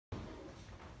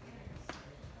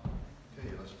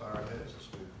us bow our heads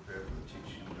as we prepare for the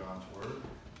teaching of God's Word.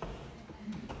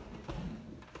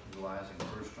 Utilizing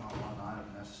 1 John 1:9 if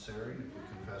necessary, if we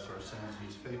confess our sins, He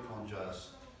is faithful and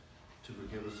just to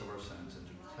forgive us of our sins and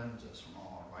to cleanse us from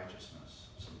all unrighteousness.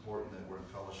 It's important that we're in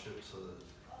fellowship so that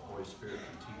the Holy Spirit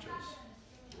can teach us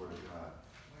the Word of God.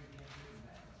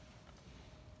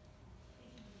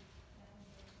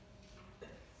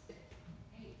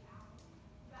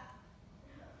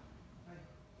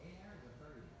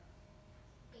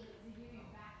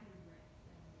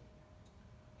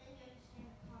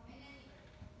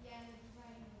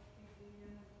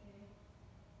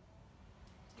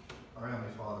 Our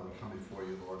Heavenly Father, we come before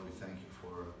you, Lord. We thank you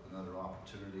for another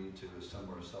opportunity to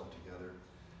assemble ourselves together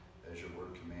as your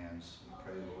word commands. We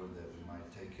pray, Lord, that we might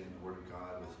take in the word of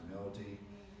God with humility.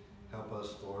 Help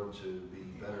us, Lord, to be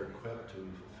better equipped to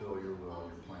fulfill your will,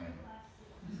 your plan.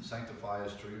 Sanctify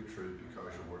us through your truth,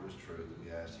 because your word is true, that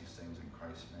we ask these things in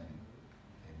Christ's name.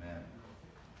 Amen.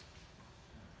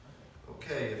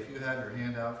 Okay, if you had your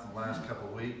handout from the last couple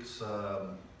of weeks,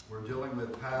 we're dealing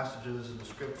with passages in the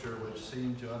Scripture which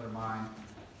seem to undermine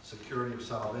security of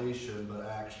salvation, but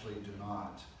actually do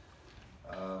not.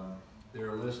 There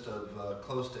are a list of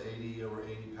close to over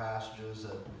 80 passages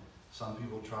that some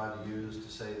people try to use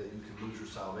to say that you can lose your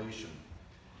salvation.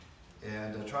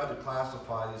 And I tried to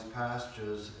classify these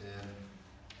passages in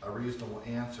a reasonable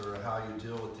answer of how you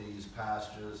deal with these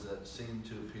passages that seem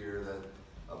to appear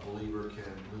that a believer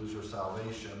can lose their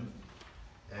salvation.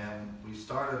 And we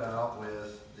started out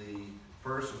with the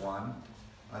first one.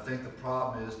 I think the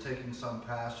problem is taking some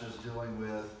passages dealing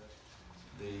with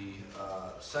the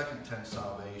second tense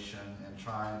salvation and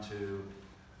trying to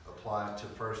apply it to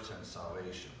first tense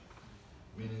salvation.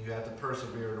 Meaning you have to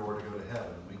persevere in order to go to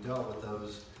heaven. We dealt with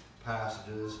those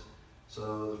passages.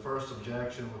 So the first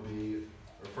objection would be,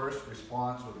 or first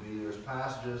response would be, there's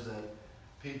passages that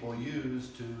people use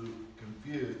to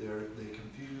confuse. They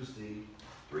confuse the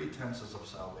three tenses of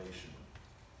salvation.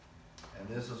 And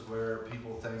this is where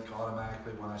people think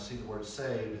automatically when I see the word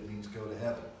saved, it means go to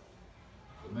heaven.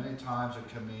 But many times it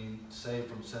can mean saved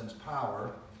from sin's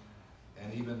power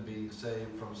and even being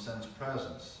saved from sin's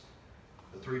presence.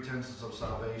 The three tenses of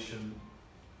salvation,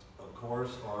 of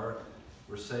course, are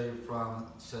we're saved from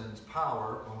sin's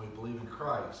power when we believe in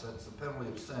Christ. That's the penalty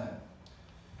of sin.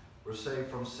 We're saved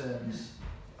from sin's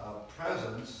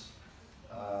presence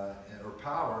or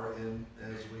power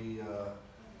as we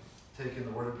take in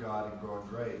the Word of God and grow in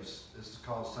grace. This is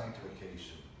called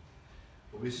sanctification.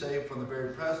 We'll be saved from the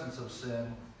very presence of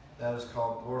sin. That is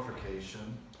called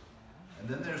glorification. And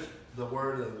then there's the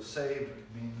word of saved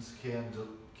means can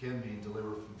mean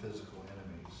delivered from physical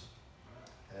enemies.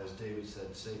 As David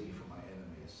said, save me from my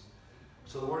enemies.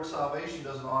 So the word salvation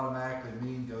doesn't automatically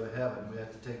mean go to heaven. We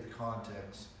have to take the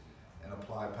context and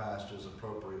apply passages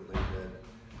appropriately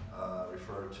that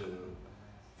refer to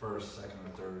first, second,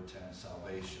 or third tense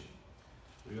salvation.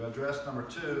 We address number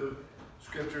 2,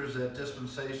 scriptures that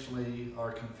dispensationally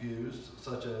are confused,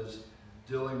 such as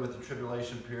dealing with the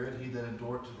tribulation period. He that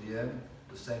endured to the end,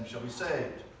 the same shall be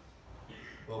saved.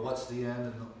 Well, what's the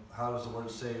end, and how is the word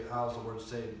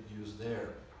saved used there?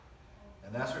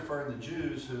 And that's referring to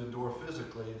Jews who endure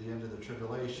physically at the end of the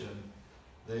tribulation.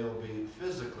 They will be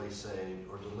physically saved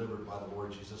or delivered by the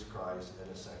Lord Jesus Christ at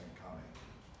His second coming.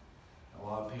 A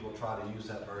lot of people try to use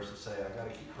that verse and say, I got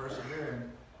to keep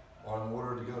persevering in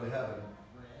order to go to heaven.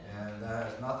 And that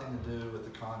has nothing to do with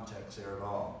the context there at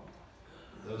all.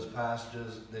 Those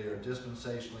passages, they are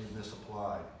dispensationally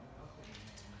misapplied.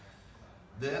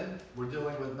 Then we're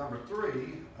dealing with number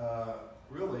 3.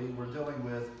 Really, we're dealing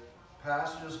with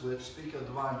passages which speak of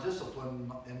divine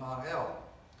discipline and not hell.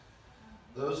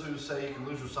 Those who say you can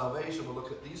lose your salvation will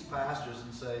look at these passages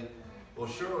and say, well,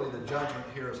 surely the judgment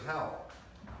here is hell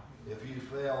if you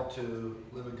fail to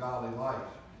live a godly life.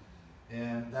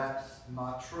 And that's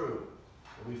not true.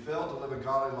 If we fail to live a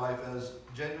godly life as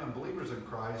genuine believers in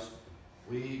Christ,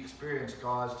 we experience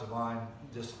God's divine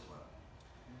discipline.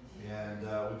 And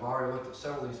we've already looked at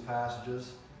several of these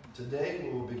passages. Today we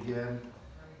will begin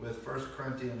with 1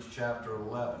 Corinthians chapter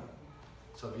 11.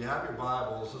 So if you have your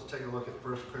Bibles, let's take a look at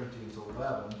 1 Corinthians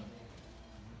 11,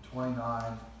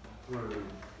 29 through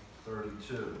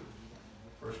 32.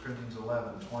 1 Corinthians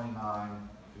 11, 29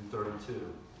 through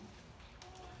 32.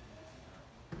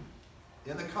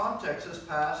 In the context, this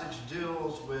passage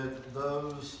deals with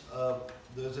those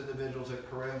individuals at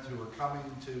Corinth who were coming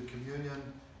to communion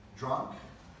drunk.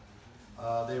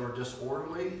 They were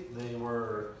disorderly. They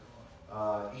were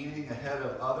eating ahead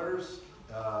of others.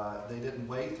 They didn't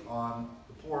wait on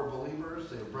the poor believers.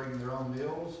 They were bringing their own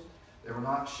meals. They were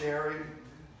not sharing.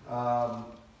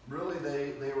 Really,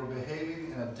 they were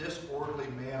behaving in a disorderly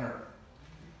manner.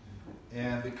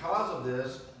 And because of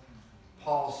this,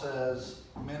 Paul says,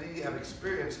 many have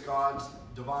experienced God's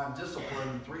divine discipline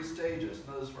in 3 stages.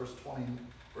 Notice verse 20,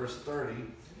 verse 30.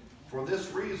 For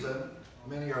this reason,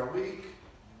 many are weak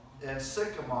and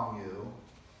sick among you,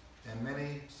 and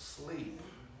many sleep.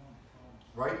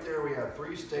 Right there we have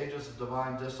 3 stages of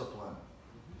divine discipline.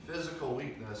 Physical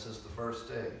weakness is the first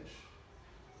stage.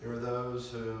 There are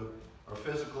those who are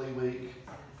physically weak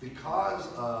because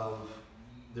of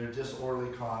their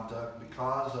disorderly conduct,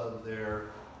 because of their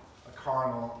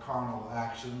carnal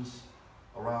actions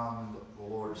around the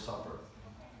Lord's Supper.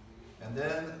 And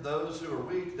then those who are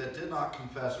weak that did not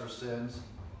confess their sins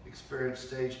experience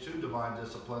stage 2 divine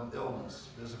discipline, illness,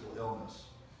 physical illness.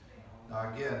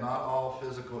 Now again, not all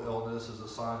physical illness is a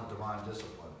sign of divine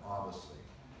discipline, obviously.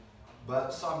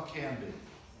 But some can be.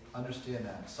 Understand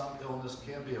that. Some illness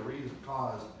can be a reason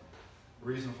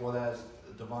for that is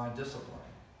divine discipline.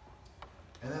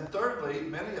 And then thirdly,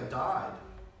 many have died.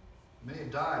 Many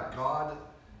have died. God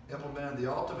implemented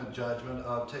the ultimate judgment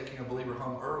of taking a believer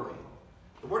home early.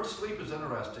 The word sleep is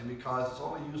interesting because it's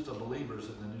only used of believers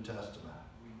in the New Testament.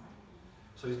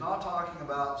 So he's not talking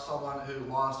about someone who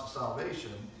lost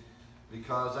salvation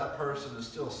because that person is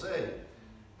still saved.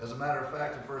 As a matter of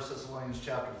fact, in 1 Thessalonians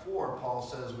chapter 4, Paul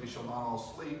says we shall not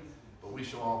all sleep, but we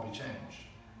shall all be changed.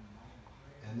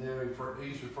 And there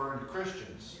he's referring to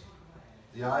Christians.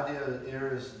 The idea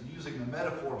here is using the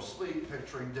metaphor of sleep,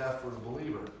 picturing death for the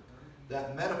believer.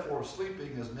 That metaphor of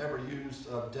sleeping is never used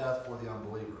of death for the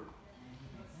unbeliever.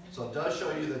 So it does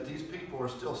show you that these people are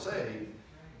still saved,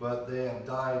 but they have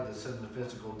died to sin to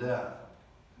physical death.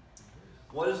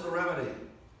 What is the remedy?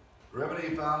 The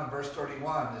remedy found in verse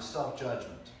 31 is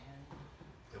self-judgment.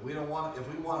 If we want to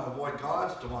avoid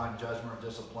God's divine judgment or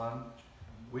discipline,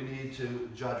 we need to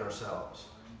judge ourselves.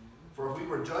 For if we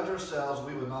were to judge ourselves,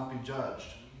 we would not be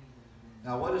judged.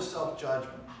 Now, what is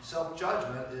self-judgment?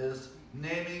 Self-judgment is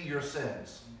naming your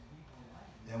sins.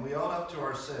 And we own up to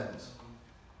our sins.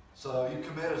 So you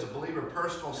commit as a believer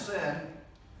personal sin.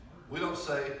 We don't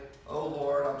say, oh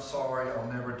Lord, I'm sorry,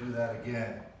 I'll never do that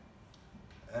again.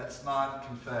 That's not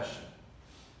confession.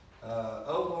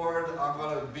 Oh Lord, I'm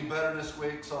going to be better this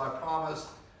week, so I promise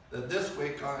that this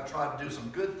week I'm going to try to do some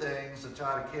good things to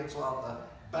try to cancel out the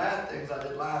bad things I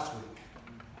did last week.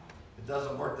 It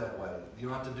doesn't work that way. You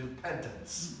don't have to do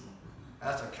penance.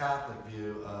 That's a Catholic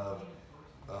view of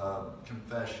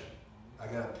confession. I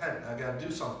got to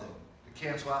do something to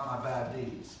cancel out my bad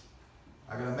deeds.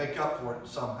 I got to make up for it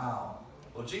somehow.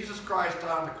 Well, Jesus Christ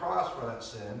died on the cross for that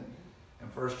sin. In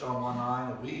 1 John 1:9,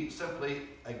 that we simply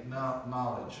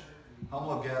acknowledge.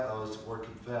 Homologeo is the word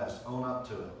confess. Own up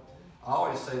to it. I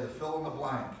always say the fill in the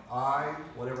blank.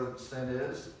 Whatever the sin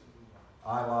is,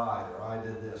 I lied or I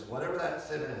did this. Whatever that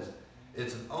sin is,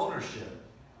 it's an ownership.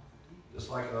 Just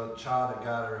like a child that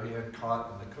got her hand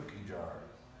caught in the cookie jar.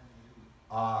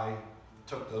 I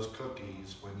took those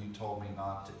cookies when you told me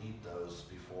not to eat those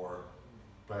before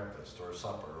breakfast or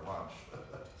supper or lunch.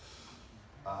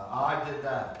 I did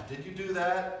that. Did you do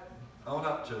that? Own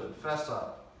up to it. Fess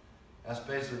up. That's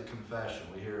basically confession.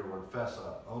 We hear the word fess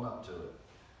up. Own up to it.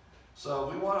 So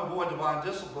if we want to avoid divine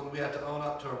discipline, we have to own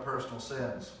up to our personal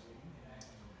sins.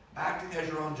 Acting as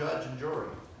your own judge and jury.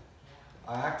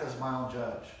 I act as my own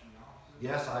judge.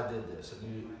 Yes, I did this, and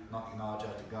you acknowledge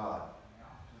that to God.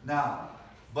 Now,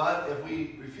 but if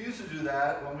we refuse to do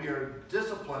that, when we are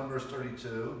disciplined, verse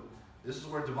 32, this is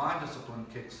where divine discipline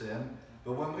kicks in.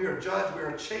 But when we are judged, we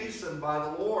are chastened by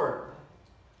the Lord.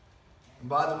 And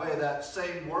by the way, that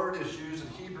same word is used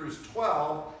in Hebrews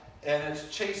 12, and it's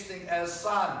chastening as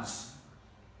sons.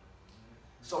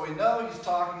 So we know he's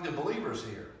talking to believers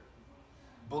here.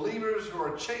 Believers who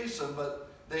are chastened, but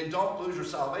they don't lose their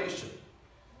salvation.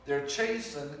 They're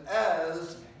chastened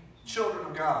as children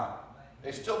of God.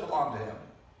 They still belong to him.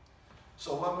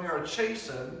 So when we are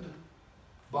chastened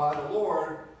by the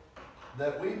Lord,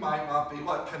 that we might not be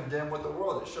condemned with the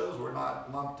world. It shows we're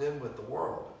not lumped in with the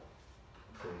world.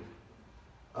 See?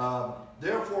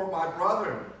 Therefore, my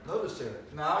brethren, notice here,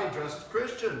 now he addresses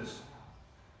Christians.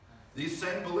 These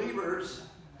same believers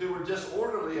who were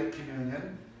disorderly at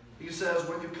communion, he says,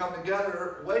 when you come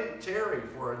together, tarry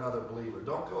for another believer.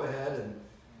 Don't go ahead and,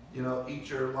 eat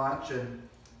your lunch and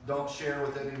don't share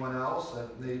with anyone else.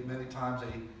 Many times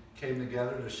they came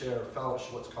together to share a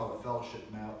fellowship, what's called a fellowship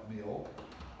meal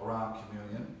around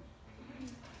communion.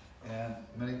 And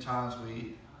many times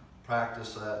we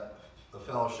practice a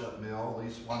fellowship meal at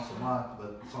least once a month,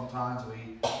 but sometimes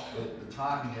the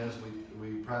timing is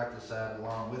we practice that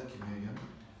along with communion.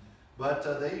 But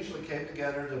they usually came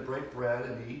together to break bread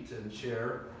and eat and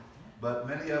share, but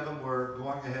many of them were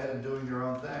going ahead and doing their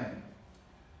own thing.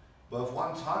 But if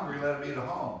one's hungry, let him eat at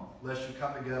home, lest you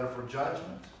come together for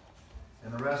judgment.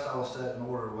 And the rest I will set in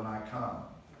order when I come.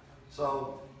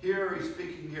 So here he's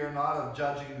speaking here not of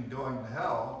judging and going to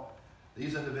hell.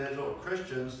 These individual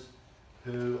Christians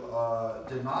who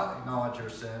did not acknowledge their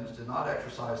sins, did not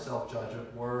exercise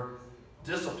self-judgment, were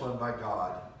disciplined by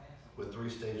God with 3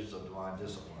 stages of divine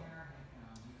discipline.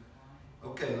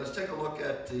 Okay, let's take a look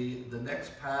at the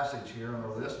next passage here on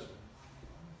our list.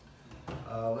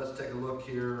 Let's take a look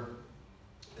here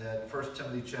at 1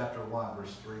 Timothy chapter 1,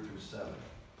 verse 3 through 7.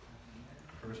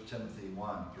 1 Timothy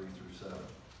 1, 3 through 7.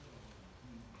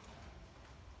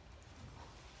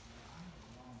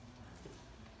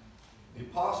 The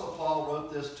Apostle Paul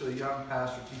wrote this to a young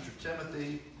pastor teacher,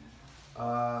 Timothy.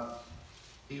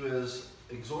 He was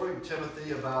exhorting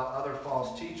Timothy about other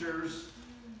false teachers.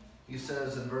 He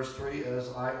says in verse 3, as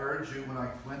I urge you when I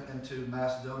went into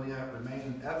Macedonia, remain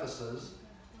in Ephesus,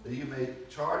 that you may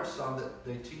charge some that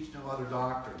they teach no other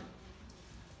doctrine,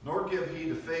 nor give heed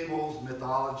to fables,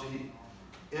 mythology,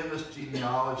 endless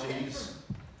genealogies.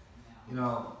 You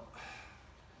know,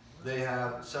 they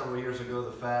have several years ago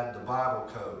the fad, the Bible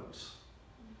codes.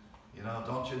 You know,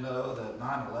 don't you know that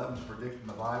 9/11 is predicting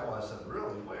the Bible? I said,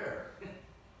 really? Where?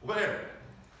 Where?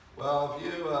 Well, if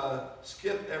you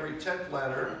skip every 10th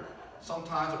letter,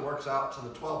 sometimes it works out to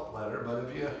the 12th letter, but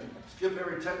if you skip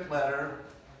every 10th letter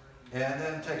and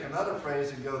then take another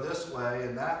phrase and go this way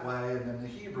and then the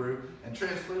Hebrew, and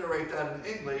transliterate that in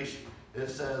English, it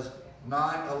says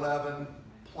 9/11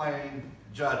 plain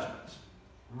judgment.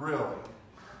 Really.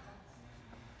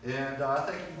 And I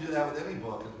think you can do that with any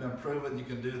book. It's been proven you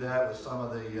can do that with some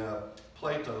of the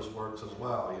Plato's works as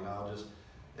well, you know,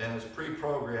 and it's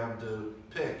pre-programmed to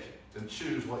pick and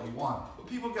choose what you want. But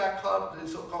people got caught up in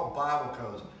these so-called Bible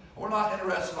codes. We're not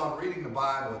interested on reading the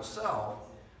Bible itself.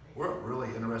 We're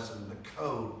really interested in the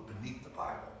code beneath the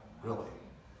Bible, really.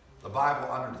 The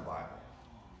Bible under the Bible.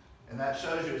 And that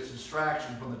shows you it's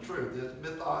distraction from the truth. It's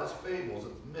mythos, fables,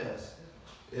 it's myths.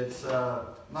 It's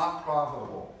not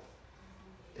profitable.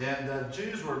 And the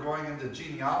Jews were going into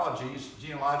genealogies,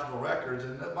 genealogical records,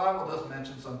 and the Bible does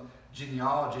mention some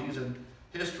genealogies and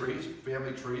histories,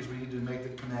 family trees, where you do make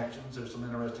the connections. There's some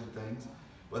interesting things.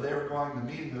 But they were going to the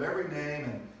meaning of every name,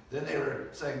 and then they were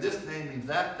saying this name means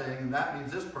that thing, and that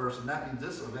means this person, that means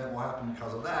this event will happen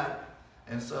because of that.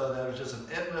 And so that was just an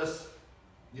endless,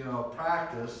 you know,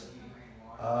 practice,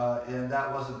 and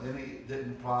that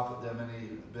didn't profit them any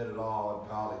bit at all of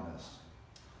godliness.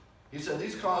 He said,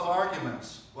 these cause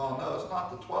arguments. Well, no, it's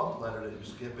not the 12th letter that you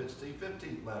skip, it's the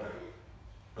 15th letter.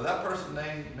 Or that person's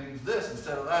name means this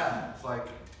instead of that. It's like,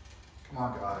 come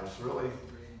on guys, really?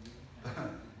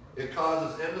 It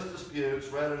causes endless disputes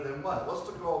rather than what? What's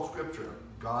the goal of Scripture?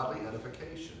 Godly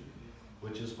edification,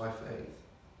 which is by faith.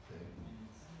 Okay.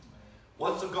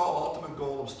 What's the goal, ultimate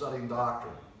goal of studying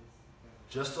doctrine?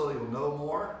 Just so you'll know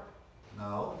more?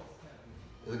 No.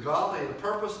 The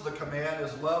purpose of the command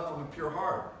is love from a pure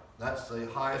heart. That's the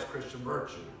highest Christian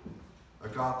virtue,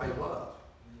 agape love.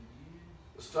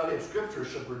 The study of Scripture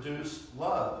should produce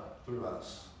love through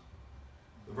us,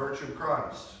 the virtue of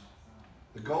Christ.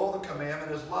 The goal of the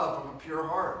commandment is love from a pure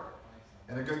heart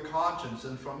and a good conscience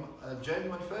and from a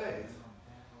genuine faith.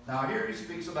 Now here he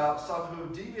speaks about some who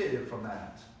have deviated from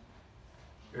that.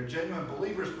 They're genuine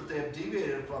believers, but they have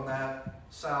deviated from that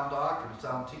sound doctrine,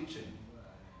 sound teaching.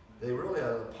 They really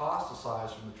have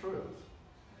apostatized from the truth.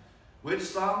 Which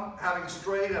some, having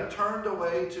strayed, have turned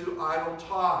away to idle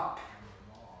talk.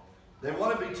 They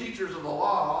want to be teachers of the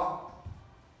law,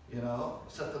 you know,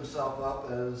 set themselves up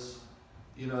as,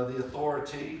 you know, the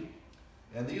authority.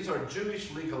 And these are Jewish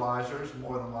legalizers,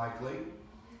 more than likely.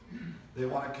 They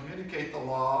want to communicate the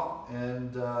law,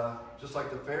 and just like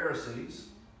the Pharisees,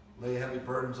 lay heavy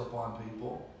burdens upon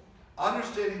people,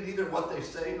 understanding neither what they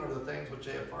say nor the things which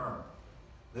they affirm.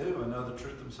 They don't even know the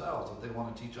truth themselves if they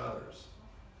want to teach others.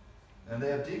 And they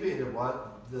have deviated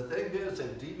the thing is,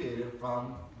 they've deviated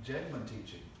from genuine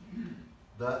teaching,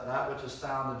 that which is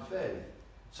sound in faith.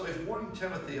 So he's warning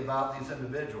Timothy about these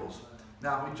individuals.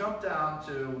 Now, if we jump down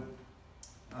to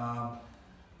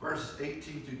verses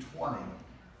 18 through 20.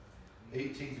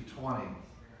 18 through 20.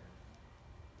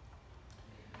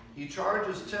 He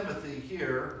charges Timothy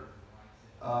here,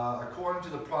 according to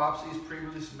the prophecies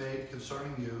previously made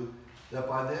concerning you, that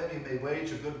by them you may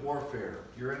wage a good warfare.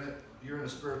 You're in a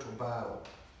spiritual battle.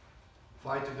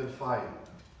 Fight a good fight.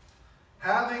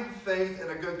 Having faith and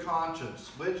a good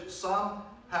conscience, which some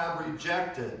have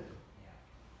rejected.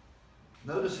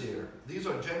 Notice here, these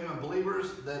are genuine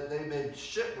believers that they made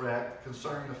shipwreck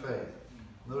concerning the faith.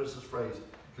 Notice this phrase.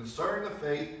 Concerning the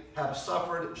faith, have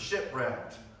suffered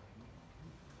shipwreck.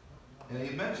 And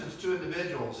he mentions two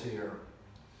individuals here.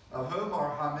 of whom are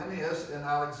Hymenaeus and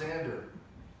Alexander,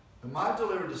 whom I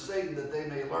delivered to Satan that they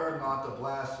may learn not to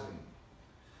blaspheme.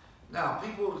 Now,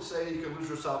 people would say you can lose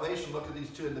your salvation. Look at these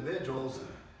two individuals.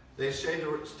 They stayed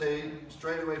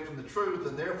straight away from the truth,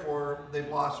 and therefore they've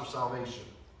lost their salvation.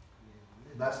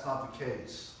 That's not the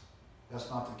case. That's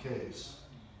not the case.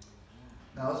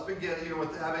 Now, let's begin here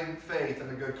with having faith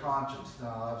and a good conscience.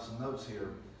 Now, I have some notes here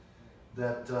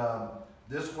that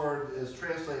this word is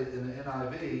translated in the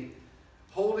NIV,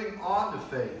 holding on to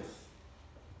faith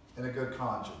and a good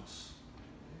conscience.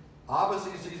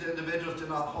 Obviously, these individuals did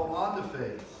not hold on to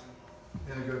faith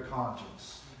and a good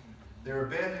conscience. They're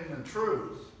abandoning the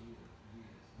truth.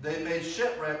 They made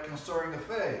shipwreck concerning the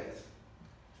faith.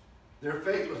 Their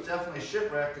faith was definitely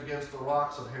shipwrecked against the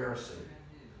rocks of heresy,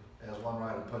 as one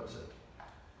writer puts it.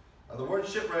 The word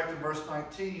shipwrecked in verse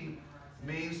 19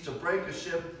 means to break a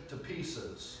ship to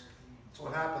pieces. That's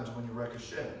what happens when you wreck a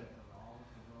ship.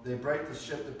 They break the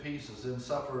ship to pieces, and they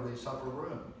suffer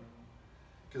ruin.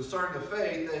 Concerning the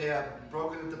faith, they have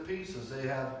broken it to pieces. They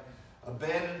have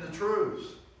abandoned the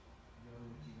truth.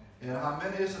 And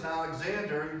Hymenaeus and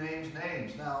Alexander, he names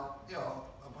names. Now, you know,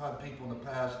 I've had people in the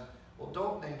past, well,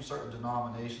 don't name certain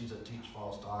denominations that teach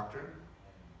false doctrine.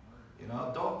 You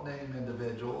know, don't name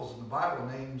individuals. And the Bible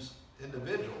names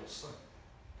individuals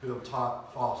who have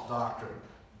taught false doctrine.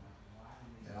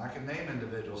 And I can name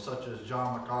individuals such as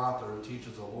John MacArthur, who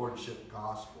teaches a lordship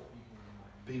gospel.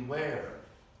 Beware,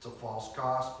 it's a false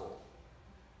gospel.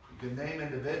 You can name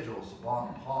individuals.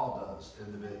 Paul does,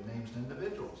 names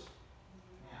individuals.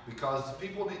 Because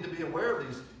people need to be aware of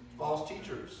these false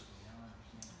teachers.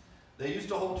 They used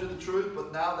to hold to the truth,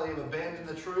 but now they've abandoned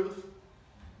the truth.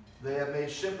 They have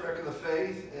made shipwreck of the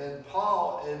faith. And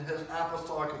Paul, in his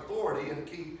apostolic authority, and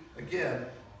again,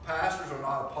 pastors are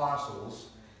not apostles,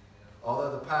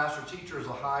 although the pastor-teacher is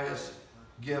the highest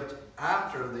gift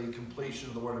after the completion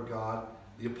of the Word of God.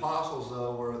 The apostles,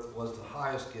 though, was the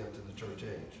highest gift in the church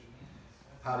age.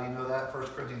 How do you know that? 1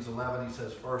 Corinthians 11, he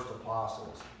says, first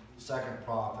apostles, second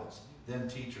prophets, then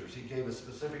teachers. He gave a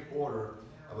specific order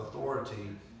of authority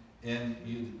in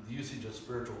the usage of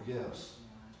spiritual gifts.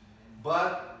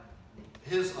 But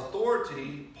his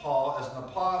authority, Paul, as an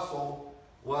apostle,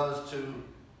 was to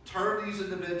turn these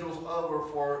individuals over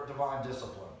for divine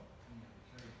discipline.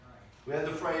 We had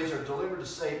the phrase, they're delivered to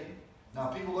Satan. Now,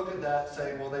 people look at that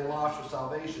saying, well, they lost their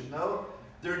salvation. No,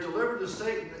 they're delivered to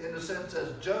Satan in the sense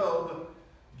as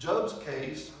Job's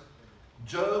case,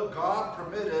 God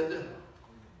permitted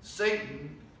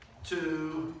Satan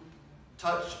to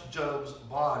touch Job's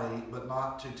body, but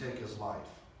not to take his life.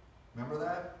 Remember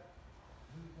that?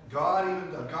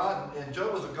 And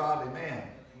Job was a godly man.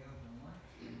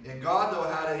 And God, though,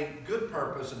 had a good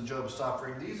purpose in Job's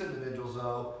suffering. These individuals,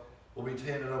 though, will be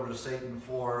handed over to Satan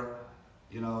for,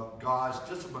 God's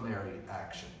disciplinary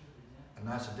action. And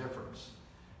that's the difference.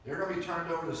 They're going to be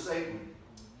turned over to Satan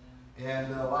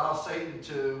and allow Satan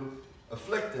to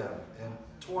afflict them and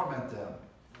torment them.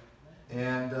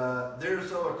 And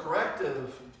there's a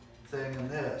corrective thing in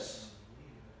this.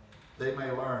 They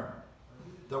may learn.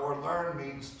 The word learn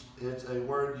means it's a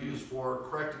word used for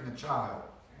correcting a child.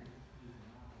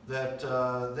 That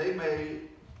they may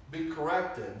be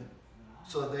corrected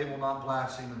so that they will not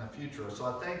blaspheme in the future. So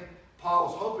I think Paul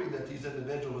is hoping that these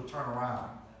individuals will turn around.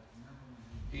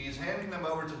 He's handing them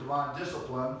over to divine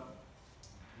discipline.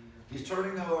 He's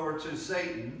turning them over to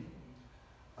Satan.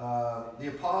 The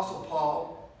Apostle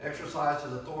Paul exercised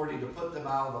his authority to put them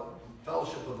out of the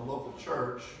fellowship of the local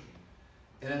church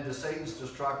and into Satan's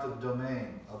destructive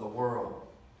domain of the world.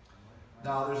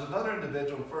 Now, there's another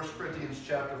individual in 1 Corinthians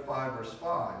chapter 5, verse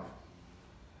 5,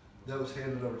 that was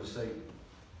handed over to Satan.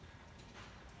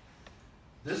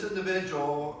 This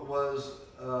individual was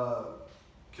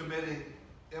committing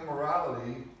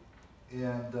immorality,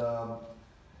 and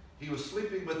he was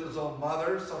sleeping with his own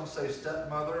mother. Some say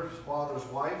stepmother, his father's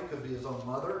wife, could be his own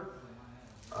mother.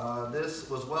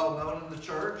 This was well known in the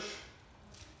church.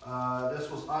 This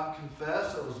was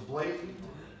unconfessed. It was blatant.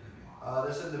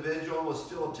 This individual was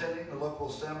still attending the local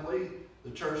assembly.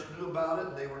 The church knew about it,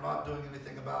 and they were not doing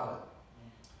anything about it.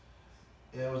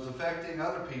 And it was affecting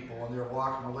other people in their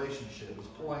walk and relationship. It was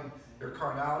their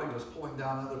carnality was pulling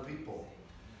down other people.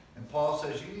 And Paul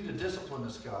says, you need to discipline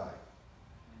this guy.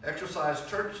 Exercise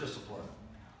church discipline.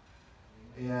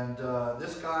 And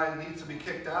this guy needs to be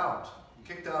kicked out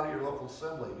of your local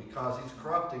assembly because he's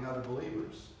corrupting other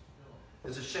believers.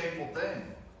 It's a shameful thing.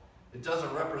 It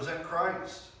doesn't represent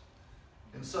Christ.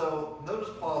 And so, notice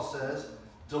Paul says,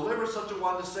 deliver such a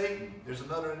one to Satan. There's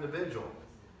another individual.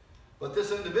 But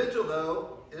this individual,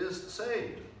 though, is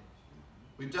saved.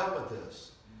 We've dealt with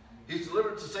this. He's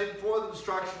delivered to Satan for the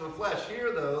destruction of the flesh.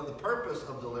 Here, though, the purpose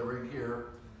of delivering here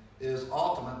is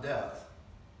ultimate death.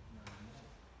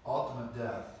 Ultimate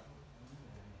death.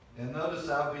 And notice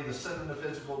that would be the sin and the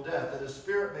physical death, that his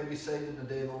spirit may be saved in the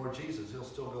day of the Lord Jesus. He'll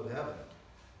still go to heaven.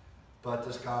 But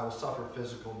this guy will suffer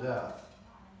physical death.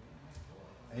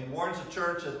 And he warns the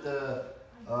church that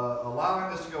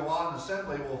allowing this to go on in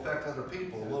assembly will affect other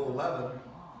people. A little leaven,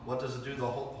 what does it do to the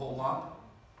whole lump?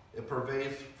 It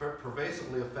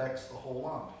pervasively affects the whole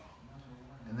lump.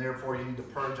 And therefore you need to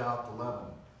purge out the leaven.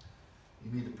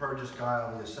 You need to purge this guy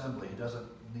out of the assembly. He doesn't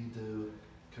need to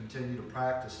continue to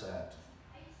practice that.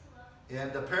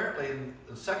 And apparently in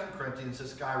 2 Corinthians,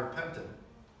 this guy repented.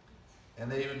 And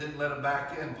they even didn't let him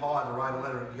back in. Paul had to write a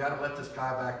letter, you got to let this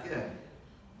guy back in,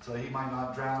 so he might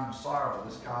not drown in sorrow.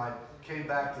 This guy came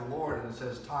back to the Lord, and it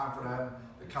says time for them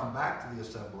to come back to the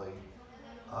assembly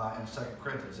in 2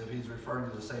 Corinthians. If he's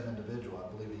referring to the same individual, I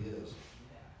believe he is.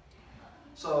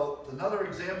 So another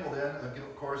example then,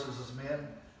 of course, is this man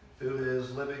who is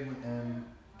living in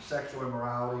sexual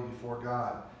immorality before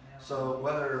God. So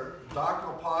whether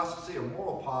doctrinal apostasy or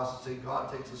moral apostasy,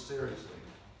 God takes it seriously.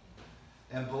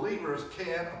 And believers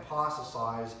can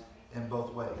apostatize in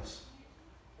both ways.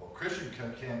 Well, a Christian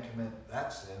can commit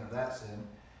that sin or that sin.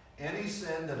 Any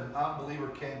sin that an unbeliever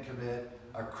can commit,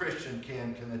 a Christian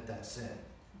can commit that sin.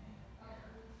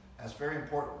 That's very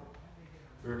important.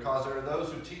 Because there are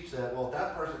those who teach that, well, if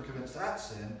that person commits that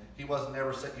sin, he was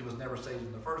never saved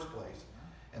in the first place.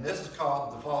 And this is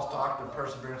called the false doctrine of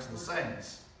perseverance of the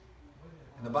saints.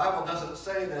 And the Bible doesn't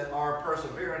say that our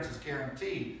perseverance is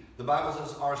guaranteed. The Bible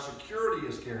says our security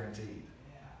is guaranteed.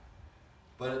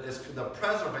 But it's the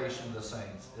preservation of the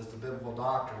saints is the biblical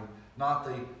doctrine, not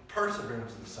the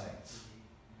perseverance of the saints.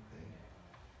 Okay?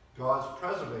 God's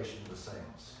preservation of the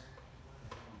saints.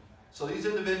 So these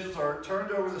individuals are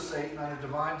turned over to Satan under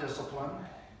divine discipline.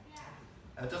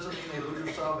 That doesn't mean they lose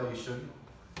their salvation,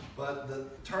 but the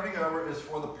turning over is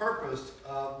for the purpose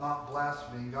of not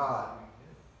blaspheming God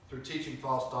through teaching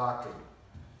false doctrine.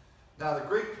 Now the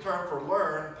Greek term for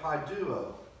learn,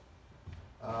 paiduo,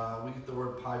 we get the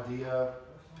word paideia,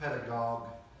 pedagogue,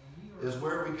 is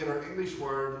where we get our English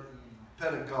word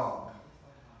pedagogue.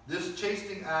 This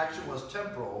chastening action was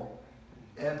temporal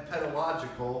and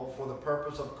pedagogical for the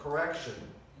purpose of correction,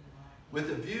 with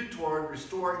a view toward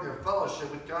restoring their fellowship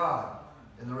with God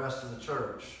and the rest of the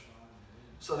church.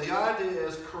 So the idea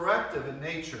is corrective in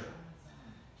nature.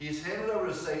 He's handed over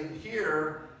to Satan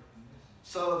here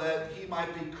so that he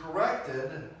might be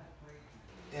corrected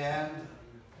and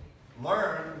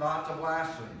learn not to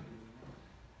blaspheme.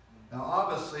 Now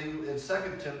obviously in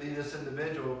 2 Timothy this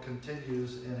individual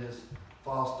continues in his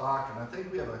false doctrine. I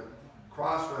think we have a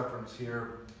cross-reference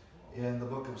here in the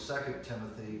book of 2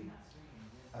 Timothy.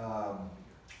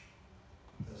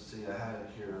 Let's see, I had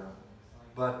it here.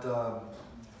 But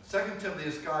 2 Timothy,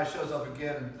 this guy shows up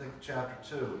again in I think, chapter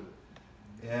 2.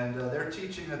 And they're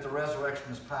teaching that the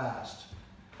resurrection is past.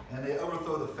 And they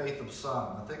overthrow the faith of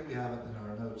some. I think we have it in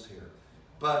our notes here.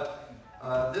 But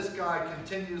this guy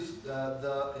continues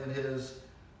in his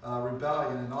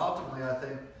rebellion. And ultimately, I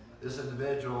think this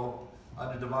individual,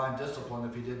 under divine discipline,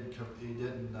 if he didn't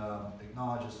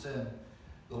acknowledge his sin,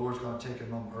 the Lord's going to take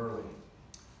him home early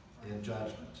in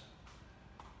judgment.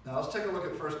 Now let's take a look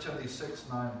at 1 Timothy 6,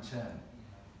 9, and 10.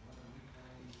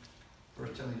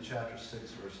 1 Timothy chapter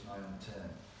 6, verse 9 and 10.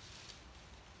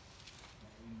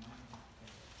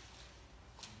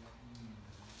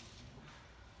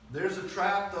 There's a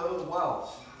trap, though,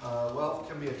 wealth. Wealth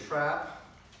can be a trap.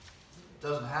 It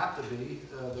doesn't have to be.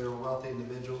 There are wealthy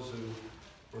individuals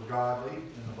who were godly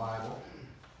in the Bible.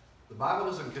 The Bible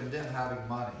doesn't condemn having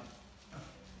money.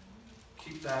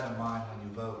 Keep that in mind when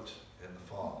you vote in the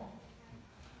fall.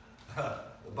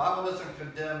 The Bible doesn't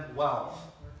condemn wealth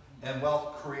and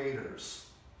wealth creators.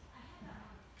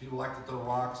 People like to throw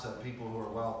rocks at people who are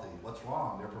wealthy. What's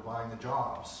wrong? They're providing the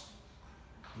jobs.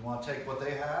 You want to take what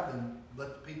they have and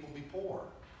let the people be poor.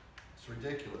 It's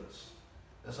ridiculous.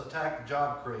 Let's attack the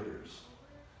job creators.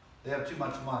 They have too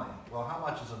much money. Well, how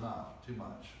much is enough? Too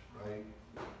much, right?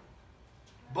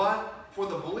 But for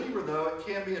the believer, though, it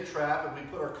can be a trap if we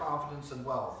put our confidence in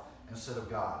wealth instead of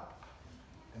God.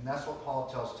 And that's what Paul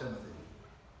tells Timothy.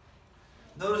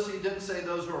 Notice he didn't say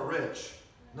those who are rich.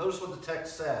 Notice what the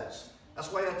text says.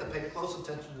 That's why you have to pay close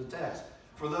attention to the text.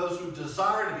 For those who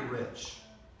desire to be rich,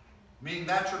 meaning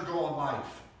that's your goal in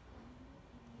life.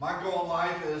 My goal in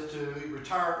life is to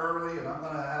retire early, and I'm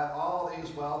going to have all these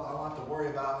wealth. I don't have to worry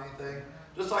about anything.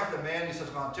 Just like the man, he says,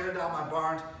 I'm going to tear down my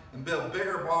barns and build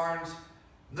bigger barns.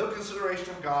 No consideration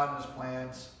of God and his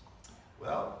plans.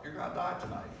 Well, you're going to die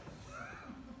tonight.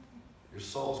 Your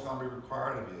soul's going to be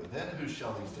required of you. Then who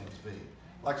shall these things be?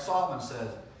 Like Solomon says,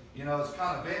 you know, it's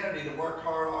kind of vanity to work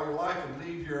hard all your life and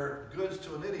leave your goods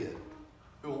to an idiot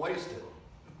who will waste it.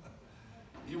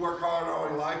 You work hard all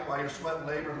your life while you're sweating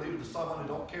labor and leave it to someone who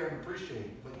don't care and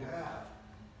appreciate what you have.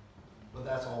 But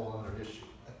that's a whole other issue.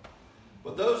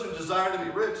 But those who desire to be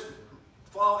rich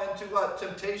fall into what?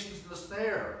 Temptations and the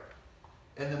snare.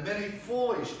 And the many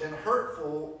foolish and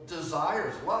hurtful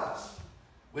desires, lusts,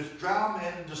 which drown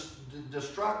men in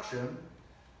destruction,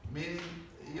 meaning,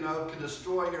 you know, can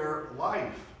destroy your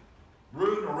life,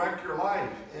 ruin or wreck your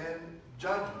life, and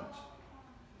judgment.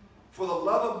 For the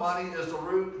love of money is the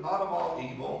root not of all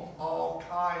evil, all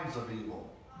kinds of evil.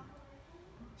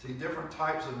 See, different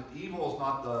types of evil is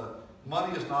not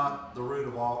money is not the root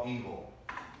of all evil.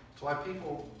 That's why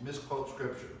people misquote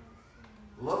Scripture.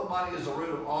 The love of money is the root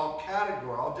of all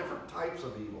category, all different types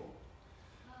of evil.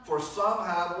 For some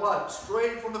have what?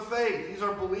 Strayed from the faith. These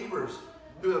are believers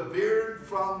who have veered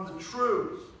from the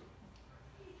truth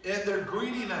in their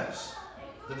greediness,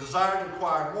 the desire to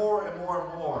acquire more and more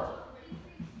and more.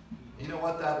 You know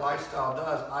what that lifestyle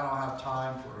does? I don't have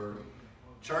time for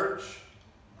church.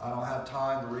 I don't have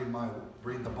time to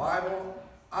read the Bible.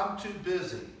 I'm too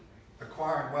busy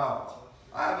acquiring wealth.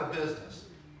 I have a business.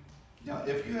 You know,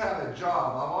 if you have a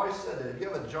job, I've always said that if you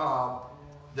have a job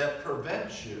that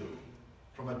prevents you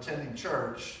from attending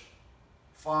church,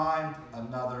 find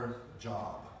another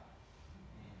job.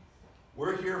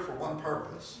 We're here for one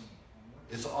purpose.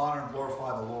 It's to honor and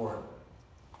glorify the Lord.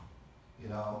 You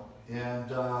know, and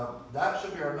that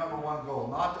should be our number one goal,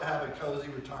 not to have a cozy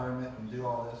retirement and do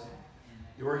all this.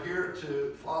 We're here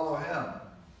to follow Him.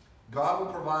 God will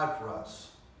provide for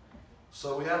us.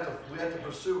 So we have to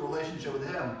pursue a relationship with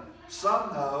Him. Some,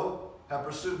 though, have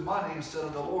pursued money instead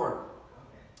of the Lord.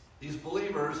 These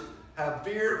believers have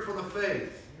veered from the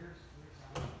faith,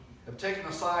 have taken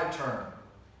a side turn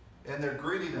in their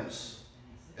greediness.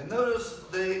 And notice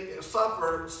they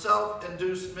suffer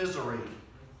self-induced misery.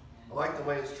 I like the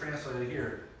way it's translated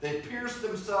here. They pierce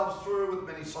themselves through with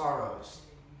many sorrows.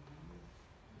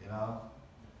 You know,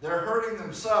 they're hurting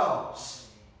themselves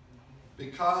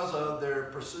because of their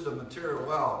pursuit of material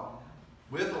wealth.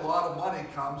 With a lot of money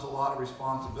comes a lot of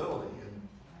responsibility, and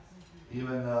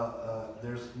even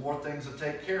there's more things to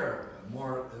take care of,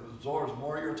 and it absorbs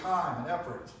more of your time and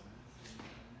effort.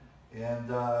 And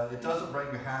it doesn't bring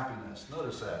you happiness.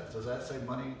 Notice that. Does that say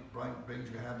money brings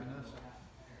you happiness?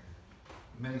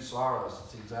 Many sorrows,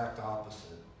 it's the exact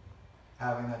opposite.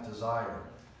 Having that desire.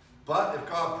 But if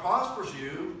God prospers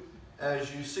you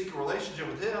as you seek a relationship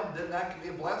with Him, then that can be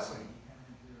a blessing.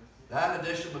 That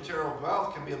addition of material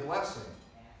wealth can be a blessing.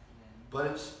 But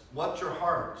it's what's your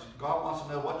heart. God wants to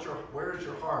know where's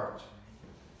your heart.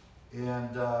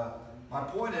 And my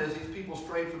point is, these people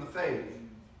strayed from the faith.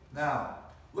 Now,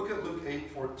 look at Luke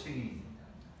 8:14.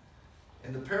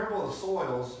 In the parable of the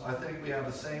soils, I think we have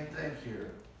the same thing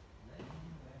here.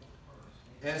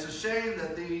 And it's a shame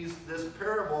that this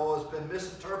parable has been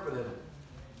misinterpreted.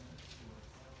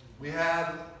 We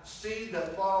have seed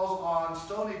that falls on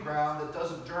stony ground that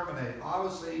doesn't germinate.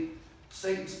 Obviously,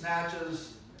 Satan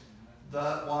snatches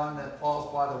the one that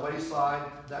falls by the wayside.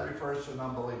 That refers to an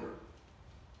unbeliever.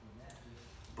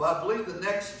 But I believe the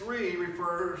next three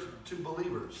refers to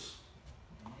believers.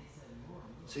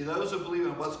 See, those who believe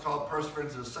in what's called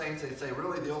perseverance of the saints, they say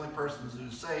really the only person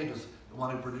who's saved is the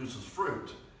one who produces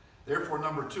fruit. Therefore,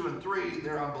 number 2 and 3,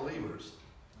 they're unbelievers.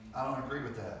 I don't agree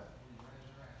with that.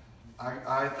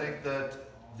 I think that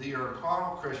they are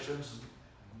carnal Christians.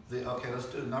 Okay, let's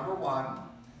do number 1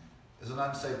 is an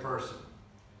unsaved person.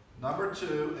 Number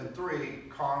 2 and 3,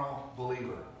 carnal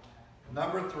believer.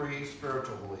 Number 3,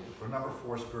 spiritual believer. Or number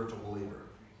 4, spiritual believer.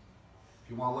 If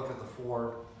you want to look at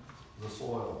the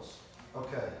soils.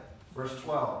 Okay, verse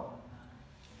 12.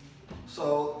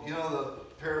 So, you know the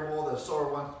parable, the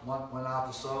sower went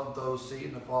out to sow and throws seed,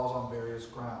 and it falls on various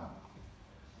ground.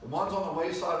 The ones on the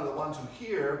wayside are the ones who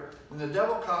hear. When the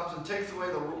devil comes and takes away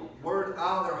the word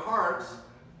out of their hearts,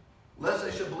 lest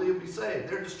they should believe and be saved,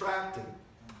 they're distracted.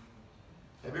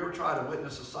 Have you ever tried to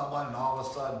witness to someone and all of a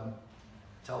sudden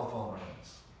telephone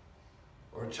rings,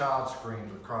 or a child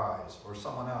screams or cries, or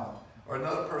someone else, or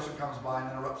another person comes by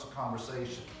and interrupts the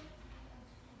conversation?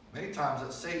 Many times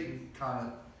it's Satan kind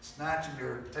of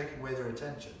taking away their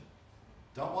attention.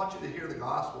 Don't want you to hear the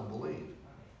gospel and believe.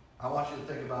 I want you to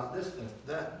think about this,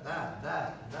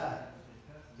 that.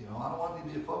 You know, I don't want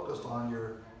you to be focused on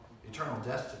your eternal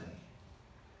destiny.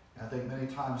 And I think many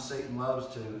times Satan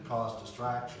loves to cause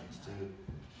distractions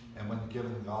and when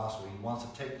given the gospel, he wants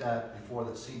to take that before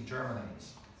the seed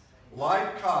germinates.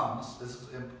 Life comes, this is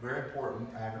very important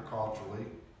agriculturally.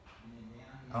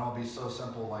 I don't want to be so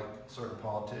simple like a certain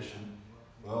politician.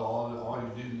 Well, all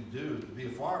you need to do to be a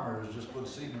farmer is just put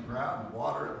seed in the ground and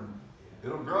water it and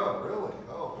it'll grow. Really?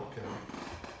 Oh, okay.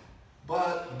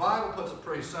 But the Bible puts it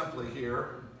pretty simply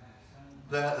here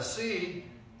that a seed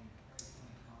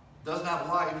doesn't have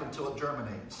life until it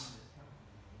germinates.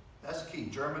 That's key,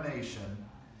 germination,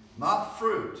 not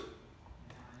fruit.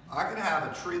 I can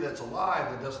have a tree that's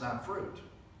alive that doesn't have fruit.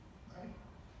 Right?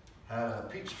 Had a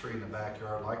peach tree in the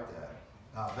backyard like that.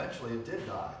 Now, eventually it did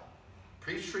die.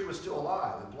 Peach tree was still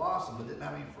alive. It blossomed, but didn't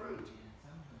have any fruit.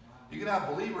 You can have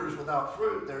believers without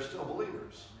fruit. They're still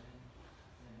believers.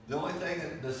 The only thing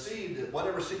that the seed,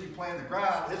 whatever seed you plant in the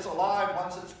ground, it's alive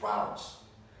once it sprouts.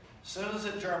 As soon as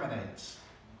it germinates,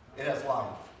 it has life.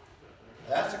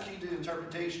 That's the key to the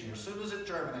interpretation here. As soon as it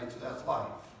germinates, it has life.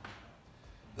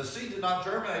 The seed did not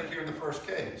germinate here in the first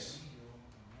case.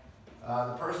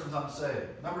 The person's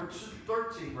unsaved. Number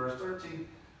 13, verse 13.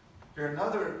 Here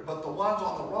but the ones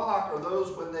on the rock are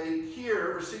those when they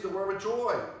hear, receive the word with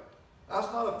joy. That's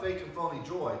not a fake and phony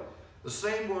joy. The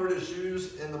same word is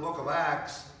used in the book of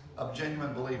Acts of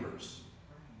genuine believers.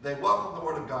 They welcome the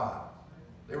word of God.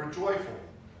 They were joyful.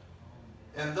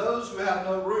 And those who have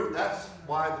no root, that's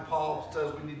why Paul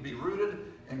says we need to be rooted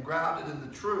and grounded in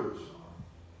the truth.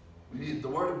 We need the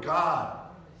word of God.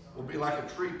 Will be like a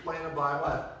tree planted by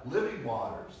what? Living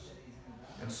waters.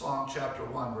 In Psalm chapter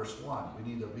 1, verse 1.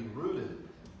 We need to be rooted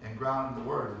and grounded in the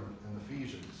word in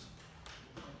Ephesians.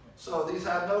 So these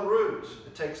have no roots.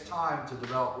 It takes time to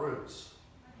develop roots.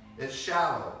 It's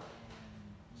shallow.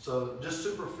 So just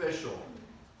superficial.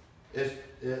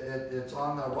 It's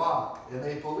on the rock. And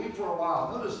they believe for a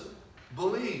while. Notice,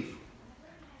 believe.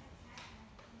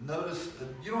 Notice,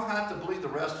 you don't have to believe the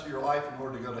rest of your life in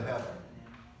order to go to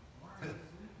heaven.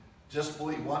 Just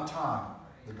believe one time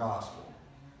the gospel.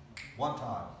 One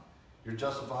time. You're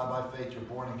justified by faith. You're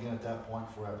born again at that point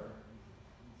forever.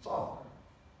 That's all.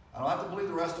 I don't have to believe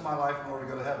the rest of my life in order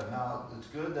to go to heaven. Now, it's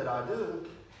good that I do.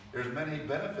 There's many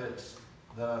benefits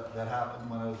that happen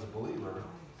when I was a believer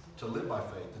to live by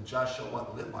faith. The just shall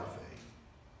what? Live by faith.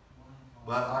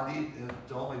 But I need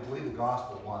to only believe the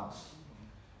gospel once.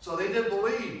 So they did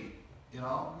believe, you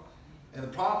know. And the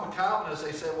problem with Calvinists,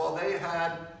 they say, well, they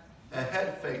had a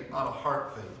head faith, not a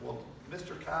heart faith. Well,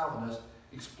 Mr. Calvinist,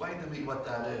 explain to me what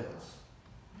that is.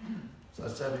 So I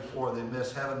said before, they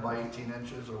miss heaven by 18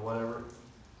 inches or whatever.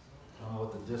 I don't know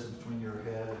what the distance between your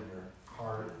head and your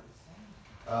heart.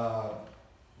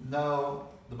 No,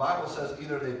 the Bible says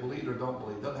either they believe or don't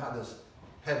believe. It doesn't have this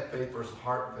head faith versus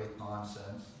heart faith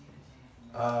nonsense.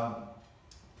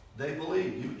 They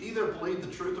believe. You either believe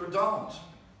the truth or don't.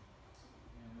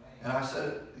 And I said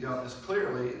it, you know, as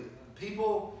clearly,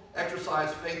 people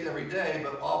exercise faith every day,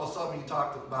 but all of a sudden when you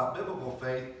talk about biblical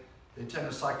faith, they tend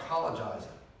to psychologize it.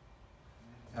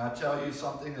 And I tell you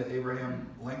something, that Abraham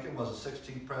Lincoln was the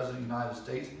 16th president of the United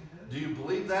States. Do you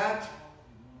believe that?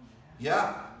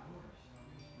 Yeah.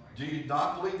 Do you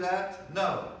not believe that?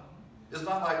 No. It's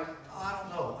not like, oh, I don't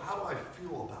know, how do I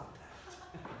feel about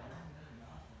that?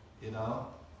 You know?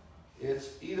 It's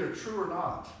either true or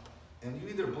not. And you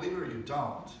either believe it or you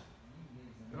don't.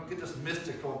 You don't get this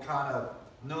mystical kind of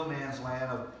no man's land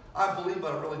of, I believe,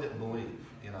 but I really didn't believe.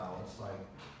 You know, it's like,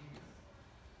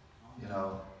 you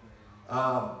know.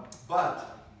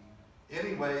 But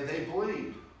anyway, they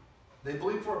believed. They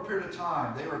believed for a period of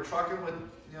time. They were trucking with,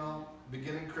 you know,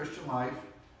 beginning Christian life.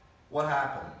 What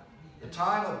happened? The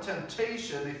time of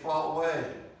temptation, they fall away.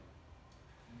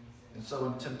 And so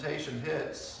when temptation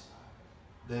hits,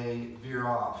 they veer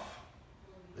off.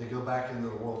 They go back into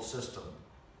the world system.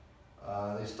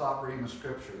 They stop reading the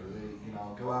scripture. They, you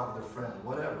know, go out with their friends,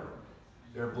 whatever.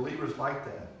 There are believers like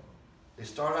that. They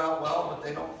start out well, but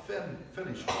they don't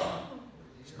finish well.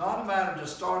 It's not a matter of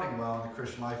just starting well in the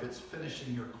Christian life, it's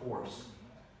finishing your course.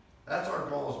 That's our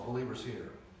goal as believers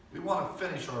here. We want to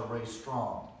finish our race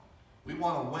strong. We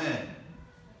want to win.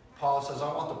 Paul says,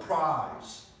 I want the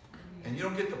prize. And you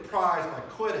don't get the prize by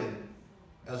quitting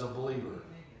as a believer.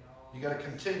 You got to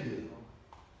continue.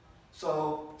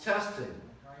 So, testing.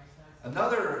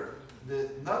 Another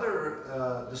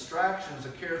distraction is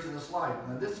the cares of this life.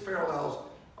 And this parallels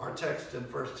our text in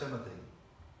 1 Timothy.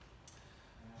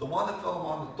 The one that fell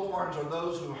among the thorns are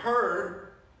those who heard,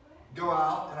 go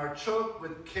out, and are choked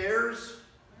with cares,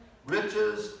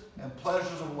 riches, and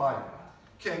pleasures of life.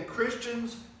 Can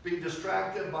Christians be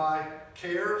distracted by